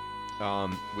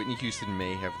 Whitney Houston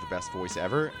may have the best voice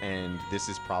ever, and this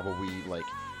is probably like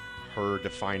her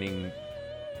defining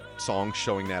song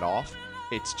showing that off.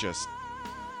 It's just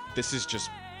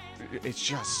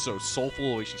so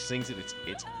soulful the way she sings it.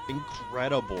 It's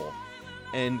incredible.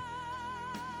 And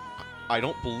I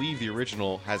don't believe the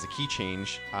original has a key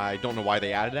change. I don't know why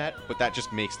they added that, but that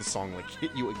just makes the song like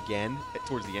hit you again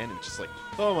towards the end, and it's just like,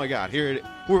 oh my god,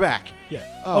 we're back. Yeah.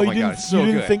 Oh my god, it's so good.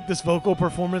 You didn't think this vocal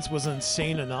performance was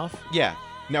insane enough? Yeah.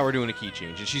 Now we're doing a key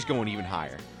change, and she's going even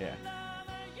higher. Yeah.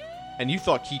 And you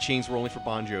thought key changes were only for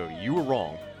Bon Jovi. You were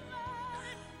wrong.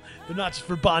 They're not just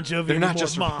for Bon Jovi. They're not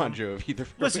just for Mom. Bon Jovi. They're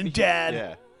for Listen,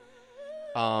 Dad.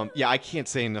 Yeah. I can't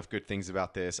say enough good things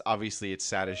about this. Obviously, it's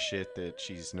sad as shit that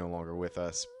she's no longer with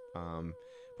us. But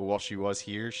while she was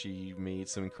here, she made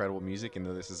some incredible music. And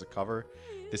though this is a cover,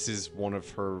 this is one of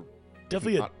her...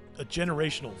 Definitely a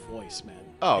generational voice, man.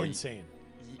 Oh, insane.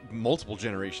 Multiple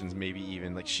generations, maybe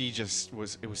even. Like, she just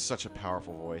was... It was such a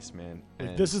powerful voice, man.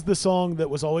 Like, this is the song that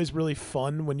was always really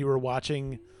fun when you were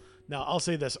watching... Now, I'll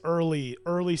say this, early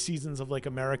seasons of, like,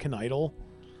 American Idol,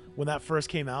 when that first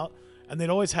came out, and they'd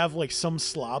always have, like, some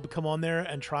slob come on there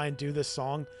and try and do this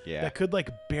song that could, like,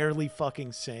 barely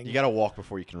fucking sing. You gotta walk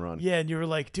before you can run. Yeah, and you were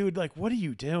like, dude, like, what are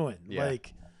you doing? Yeah.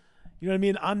 Like, you know what I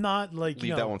mean? I'm not, like,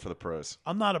 Leave that one for the pros.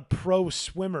 I'm not a pro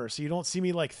swimmer, so you don't see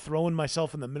me, like, throwing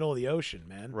myself in the middle of the ocean,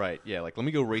 man. Right, yeah, like, let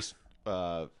me go race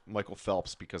Michael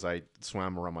Phelps because I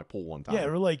swam around my pool one time. Yeah,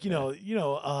 or like, you know,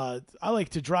 I like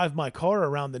to drive my car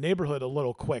around the neighborhood a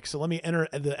little quick, so let me enter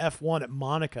the F1 at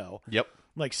Monaco. Yep.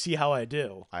 Like, see how I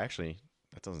do. That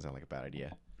doesn't sound like a bad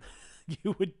idea.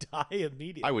 You would die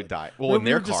immediately. I would die. Well, in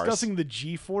their cars. Discussing the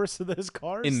G-force of those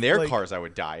cars. In their cars, I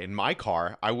would die. In my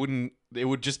car, I wouldn't. It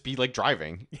would just be like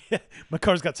driving. Yeah, my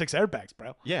car's got 6 airbags,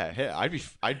 bro. Yeah, hey,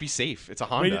 I'd be safe. It's a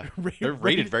Honda. They're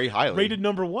rated very highly. Rated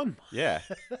number 1. Yeah.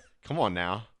 Come on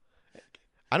now.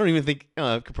 I don't even think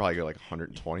it could probably go like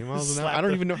 120 miles an hour. I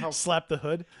don't even know how. Slap the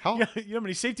hood. How? You know how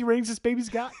many safety ratings this baby's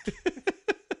got?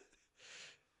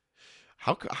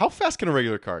 How fast can a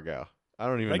regular car go? I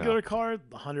don't even know. Regular car,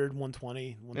 100,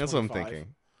 120, 125. That's what I'm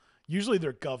thinking. Usually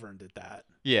they're governed at that.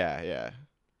 Yeah.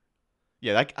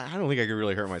 Yeah, I don't think I could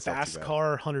really hurt myself. Fast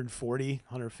car, 140,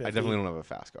 150. I definitely don't have a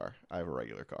fast car. I have a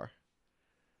regular car.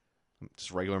 I'm just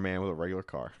a regular man with a regular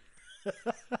car.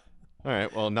 All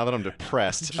right, well, now that I'm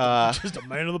depressed. just a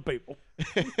man of the people.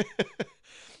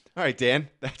 All right, Dan,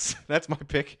 that's my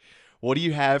pick. What do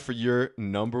you have for your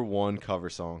number 1 cover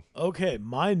song? Okay,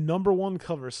 my number 1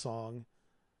 cover song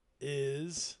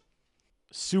is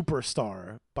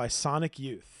Superstar by Sonic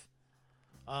Youth.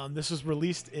 This was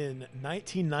released in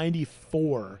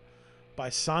 1994 by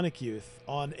Sonic Youth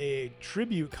on a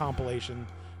tribute compilation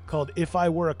called If I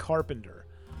Were a Carpenter.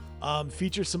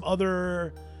 Features some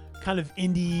other kind of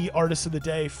indie artists of the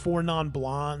day. Four Non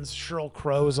Blondes, Sheryl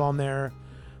Crow's on there.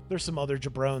 There's some other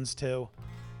jabrones too.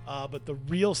 But the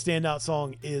real standout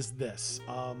song is this.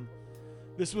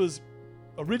 This was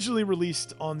originally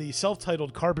released on the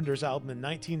self-titled Carpenters album in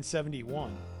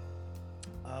 1971.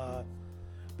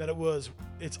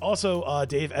 It's also,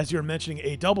 Dave, as you're mentioning,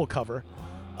 a double cover,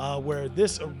 where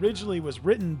this originally was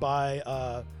written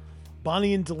by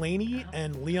Bonnie and Delaney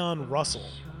and Leon Russell,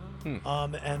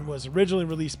 and was originally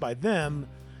released by them,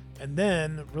 and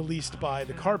then released by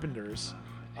the Carpenters,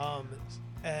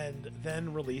 and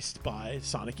then released by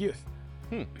Sonic Youth.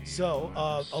 So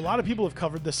a lot of people have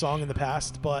covered this song in the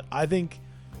past, but I think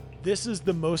this is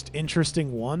the most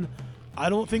interesting one. I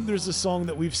don't think there's a song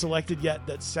that we've selected yet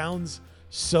that sounds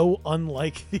so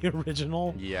unlike the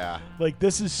original. Yeah. Like,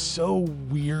 this is so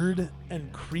weird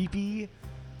and creepy,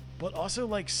 but also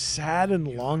like sad and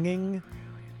longing,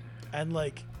 and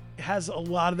like it has a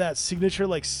lot of that signature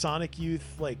like Sonic Youth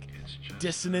like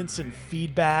dissonance and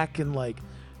feedback and like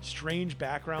strange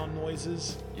background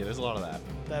noises Yeah, there's a lot of that.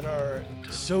 that are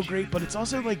so great, but it's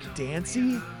also like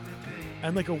dancey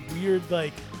and like a weird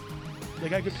like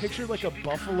I could picture like a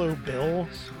Buffalo Bill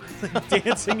like,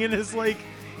 dancing in his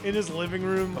living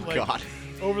room, like God.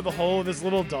 over the hole with his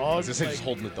little dog. Just like,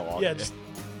 holding the dog. yeah, just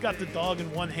got the dog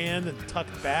in one hand and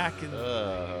tucked back, and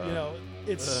you know,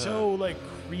 it's so like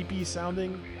creepy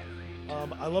sounding.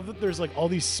 I love that there's like all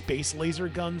these space laser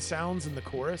gun sounds in the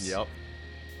chorus. Yep.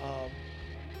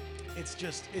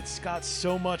 It's got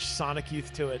so much Sonic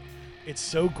Youth to it. It's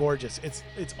so gorgeous. It's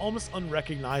almost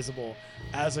unrecognizable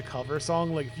as a cover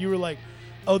song. Like if you were like,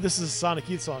 oh, this is a Sonic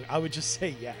Youth song, I would just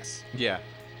say yes. Yeah.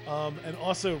 And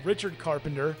also Richard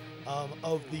Carpenter,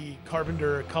 of the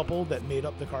Carpenter couple that made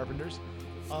up the Carpenters,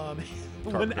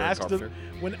 when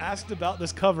asked about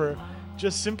this cover,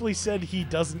 just simply said he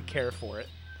doesn't care for it.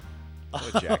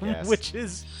 What a jackass. Which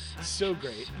is so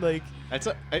great. Like,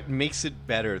 it makes it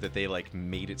better that they like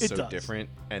made it so does. different,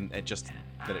 and it just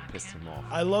that it pissed him off.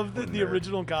 I love that What a the nerd.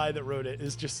 original guy that wrote it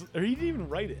is just, or he didn't even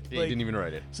write it. Yeah, Like, he didn't even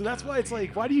write it. So that's why it's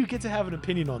like, why do you get to have an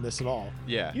opinion on this at all?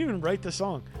 Yeah. You didn't even write the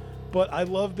song. But I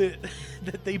love that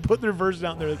that they put their version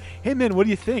out and they're like, hey man, what do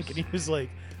you think? And he was like,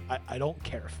 I don't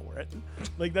care for it.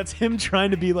 Like, that's him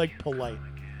trying to be like polite.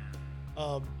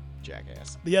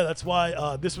 Jackass. But yeah, that's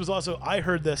why this was also, I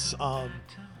heard this,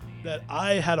 that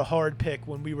I had a hard pick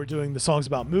when we were doing the songs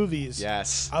about movies.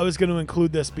 Yes. I was going to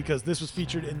include this because this was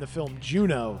featured in the film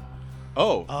Juno.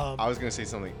 Oh, I was gonna say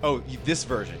something. Oh, this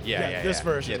version. Yeah, this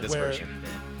version. Yeah, this where version.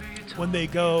 When they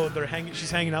go,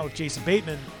 she's hanging out with Jason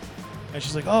Bateman, and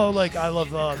she's like, oh, like, I love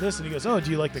this. And he goes, oh,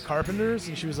 do you like the Carpenters?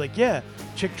 And she was like, yeah.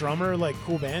 Chick drummer, like,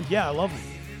 cool band. Yeah, I love them.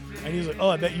 And he's like, oh,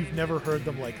 I bet you've never heard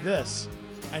them like this.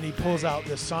 And he pulls out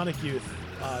this Sonic Youth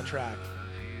track,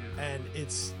 and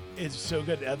it's so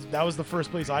good. That was the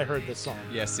first place I heard this song.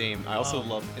 Yeah, same. I also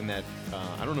love in that.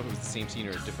 I don't know if it was the same scene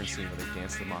or a different scene where they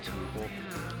danced the Maka Rupal.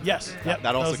 Yes, yep,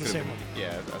 That also was the could same have. one.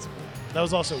 Yeah, that's cool. That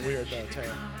was also weird though, too.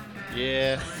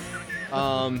 Yeah.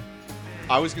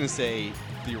 I was gonna say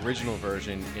the original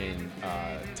version in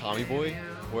Tommy Boy,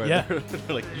 where Yeah.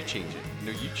 they're like, you change it.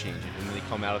 No, you change it. And then they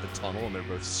come out of the tunnel and they're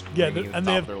both Yeah, screaming at and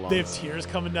the they top of their have lungs. tears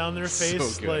coming down their So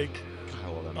face, good. like. God, I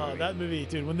love that movie. That movie,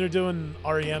 dude, when they're doing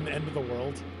REM End of the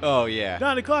World. Oh, yeah.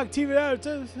 9 o'clock, TV out.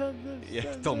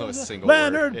 Yeah, don't know a single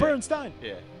Leonard word. Yeah. Bernstein.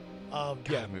 Yeah. Yeah,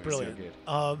 that movie's so brilliant.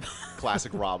 good.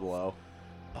 Classic Rob Lowe.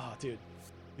 Oh, dude.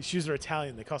 These shoes are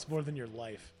Italian. They cost more than your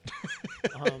life.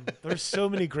 There's so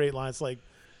many great lines. Like,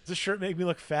 does this shirt make me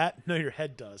look fat? No, your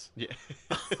head does. Yeah.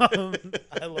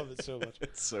 I love it so much.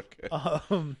 It's so good.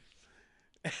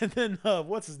 And then,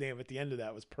 what's his name at the end of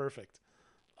that was perfect.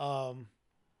 I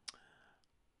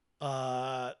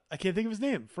can't think of his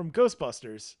name from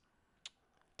Ghostbusters.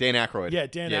 Dan Aykroyd. Yeah,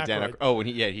 Dan Aykroyd. Oh, and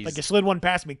he's Like, you slid one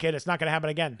past me, kid. It's not going to happen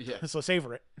again. Yeah. So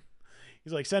savor it.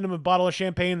 He's like, send him a bottle of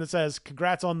champagne that says,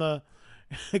 congrats on the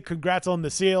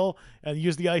seal, and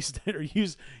use the ice or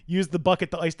use the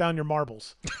bucket to ice down your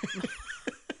marbles.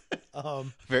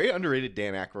 very underrated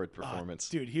Dan Aykroyd performance.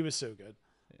 Dude, he was so good.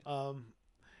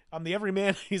 I'm the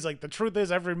everyman. He's like, the truth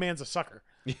is every man's a sucker.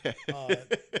 Yeah.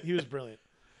 He was brilliant.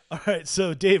 All right.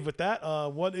 So Dave, with that,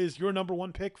 what is your number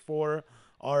one pick for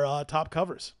our top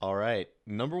covers? All right.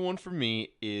 Number one for me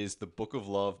is The Book of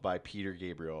Love by Peter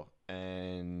Gabriel.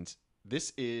 And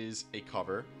this is a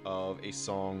cover of a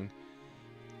song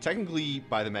technically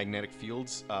by the Magnetic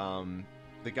Fields.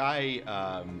 The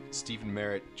guy, Stephen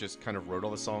Merritt, just kind of wrote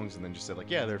all the songs and then just said,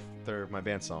 like, yeah, they're my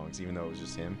band songs, even though it was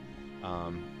just him.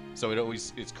 So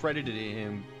it's credited to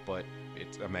him, but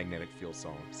it's a Magnetic Fields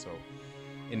song. So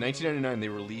In 1999, they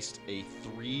released a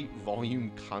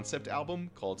 3-volume concept album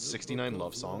called 69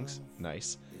 Love Songs.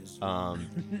 Nice.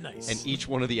 Nice. And each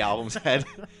one of the albums had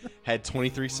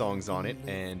 23 songs on it,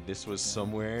 and this was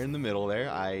somewhere in the middle there.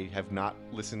 I have not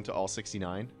listened to all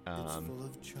 69.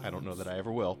 I don't know that I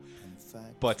ever will.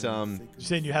 But You're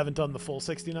saying you haven't done the full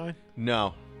 69?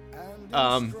 no.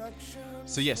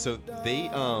 So they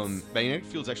Magnetic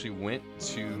Fields actually went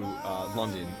to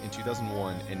London in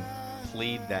 2001 and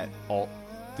played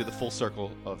did the full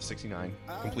circle of 69,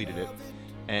 completed it,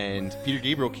 and Peter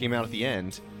Gabriel came out at the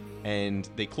end, and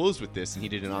they closed with this, and he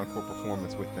did an encore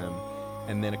performance with them,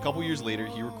 and then a couple years later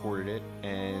he recorded it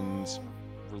and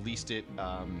released it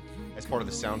as part of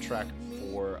the soundtrack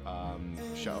for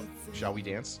Shall We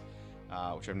Dance,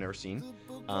 which I've never seen,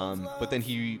 but then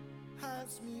he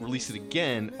released it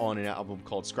again on an album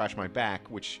called Scratch My Back,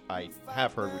 which I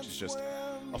have heard, which is just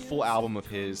a full album of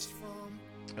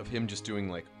him just doing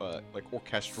like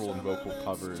orchestral and vocal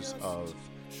covers of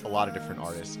a lot of different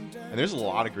artists. And there's a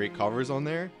lot of great covers on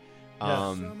there.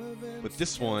 But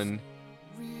this one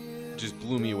just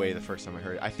blew me away the first time I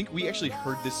heard it. I think we actually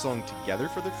heard this song together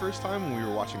for the first time when we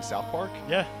were watching South Park.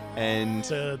 Yeah. And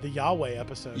the Yahweh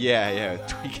episode. Yeah,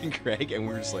 Tweek and Greg, and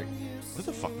we were just like, what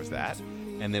the fuck was that?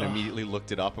 And then immediately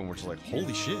looked it up, and we're just like,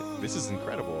 holy shit, this is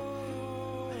incredible.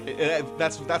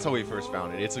 That's how we first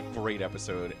found it. It's a great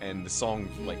episode, and the song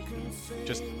like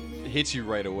just hits you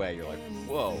right away. You're like,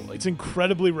 whoa. Like, it's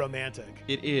incredibly romantic.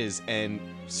 It is, and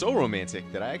so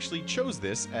romantic that I actually chose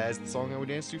this as the song I would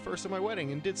dance to first at my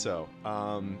wedding, and did so.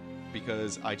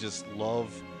 Because I just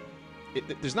love it.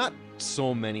 There's not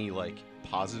so many like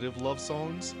positive love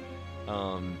songs.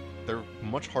 They're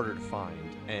much harder to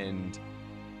find, and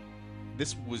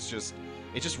this was just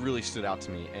really stood out to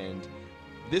me. And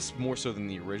this more so than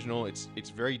the original. It's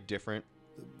very different.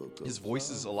 His voice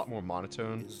is a lot more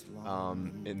monotone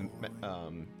in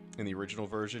the original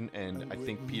version, and I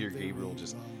think Peter Gabriel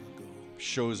just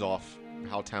shows off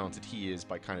how talented he is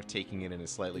by kind of taking it in a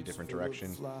slightly different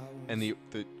direction. And the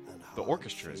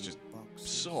orchestra is just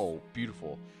so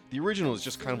beautiful. The original is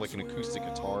just kind of like an acoustic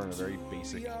guitar and a very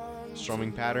basic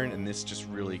strumming pattern, and this just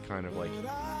really kind of like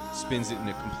spins it in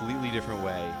a completely different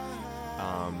way.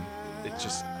 It's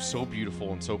just so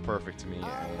beautiful and so perfect to me,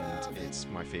 and it's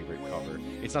my favorite cover.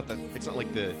 It's not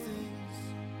like the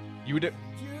you would.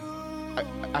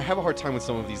 I have a hard time with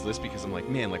some of these lists because I'm like,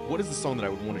 man, like what is the song that I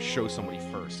would want to show somebody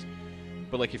first?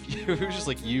 But like if it was just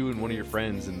like you and one of your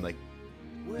friends and like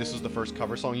this was the first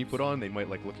cover song you put on, they might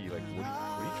like look at you like, what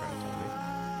are you trying to tell me?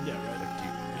 Yeah, right.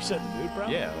 Like, you setting the mood, bro?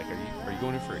 Yeah, like are you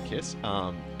going in for a kiss?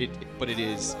 But it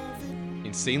is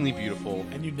insanely beautiful.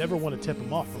 And you never want to tip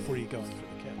them off before you go in for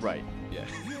the kiss. Right. Yeah.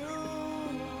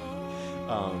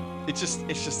 It's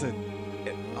just a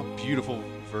beautiful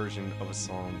version of a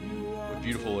song with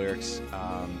beautiful lyrics,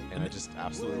 and I just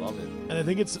absolutely love it. And I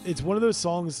think it's one of those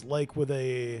songs like with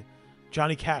a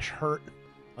Johnny Cash "Hurt,"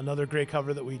 another great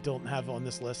cover that we don't have on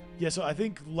this list. Yeah, so I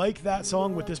think like that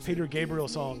song with this Peter Gabriel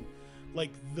song,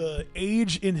 like the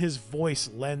age in his voice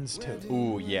lends to it.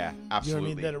 Ooh, yeah, absolutely. You know what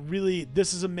I mean? That it really,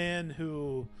 this is a man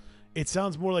who, it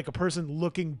sounds more like a person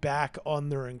looking back on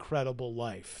their incredible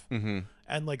life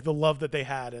and like the love that they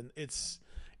had, and it's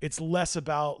less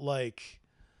about like,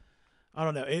 I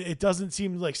don't know, it doesn't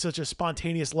seem like such a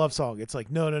spontaneous love song. It's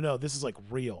like no, this is like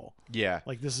real. Yeah,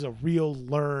 like this is a real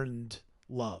learned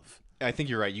love. I think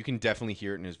you're right. You can definitely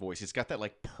hear it in his voice. It's got that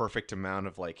like perfect amount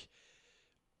of like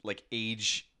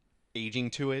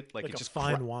aging to it, like it's just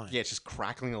fine wine. Yeah, it's just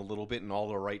crackling a little bit in all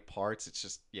the right parts. It's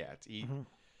just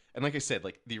and like I said,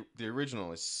 like the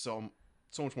original is so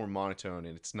much more monotone,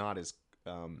 and it's not as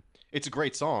it's a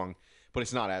great song, but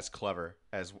it's not as clever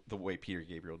as the way Peter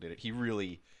Gabriel did it. He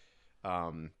really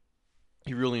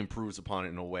improves upon it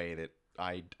in a way that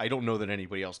I don't know that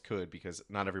anybody else could, because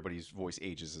not everybody's voice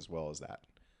ages as well as that.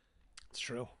 It's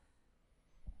true.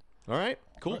 All right,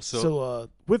 cool. So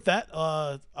with that,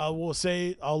 I will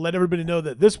say I'll let everybody know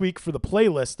that this week for the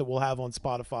playlist that we'll have on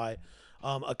Spotify,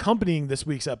 accompanying this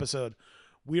week's episode,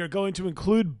 we are going to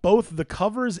include both the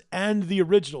covers and the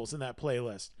originals in that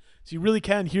playlist. So you really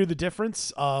can hear the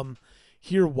difference,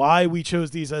 hear why we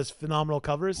chose these as phenomenal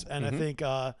covers, and I think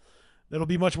that'll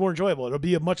be much more enjoyable. It'll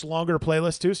be a much longer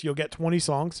playlist too, so you'll get 20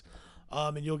 songs,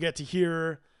 and you'll get to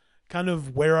hear kind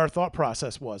of where our thought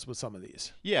process was with some of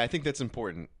these. Yeah, I think that's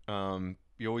important.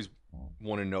 You always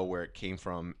want to know where it came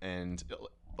from, and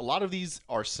a lot of these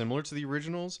are similar to the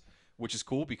originals, which is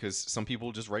cool because some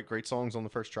people just write great songs on the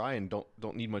first try and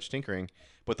don't need much tinkering.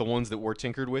 But the ones that were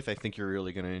tinkered with, I think you're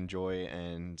really going to enjoy,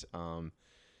 and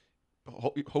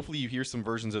hopefully you hear some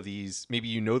versions of these. Maybe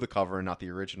you know the cover and not the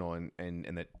original, and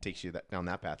that takes you down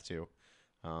that path too.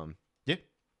 Yeah.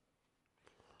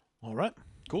 All right.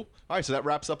 Cool. All right, so that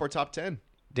wraps up our top 10.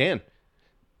 Dan,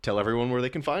 tell everyone where they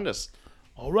can find us.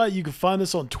 All right, you can find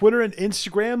us on Twitter and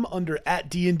Instagram under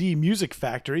 @D&D Music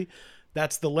Factory.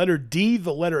 That's the letter D,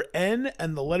 the letter N,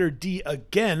 and the letter D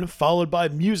again, followed by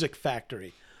Music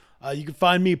Factory. You can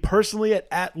find me personally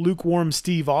at Lukewarm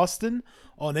Steve Austin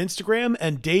on Instagram,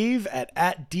 and Dave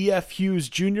at DF Hughes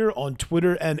Jr. on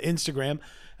Twitter and Instagram.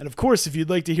 And of course, if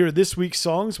you'd like to hear this week's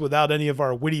songs without any of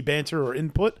our witty banter or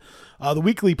input, the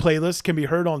weekly playlist can be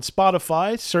heard on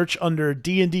Spotify. Search under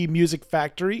D&D Music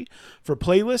Factory for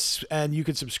playlists, and you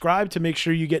can subscribe to make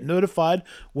sure you get notified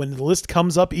when the list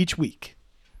comes up each week.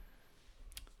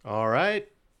 All right.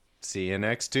 See you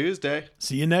next Tuesday.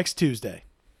 See you next Tuesday.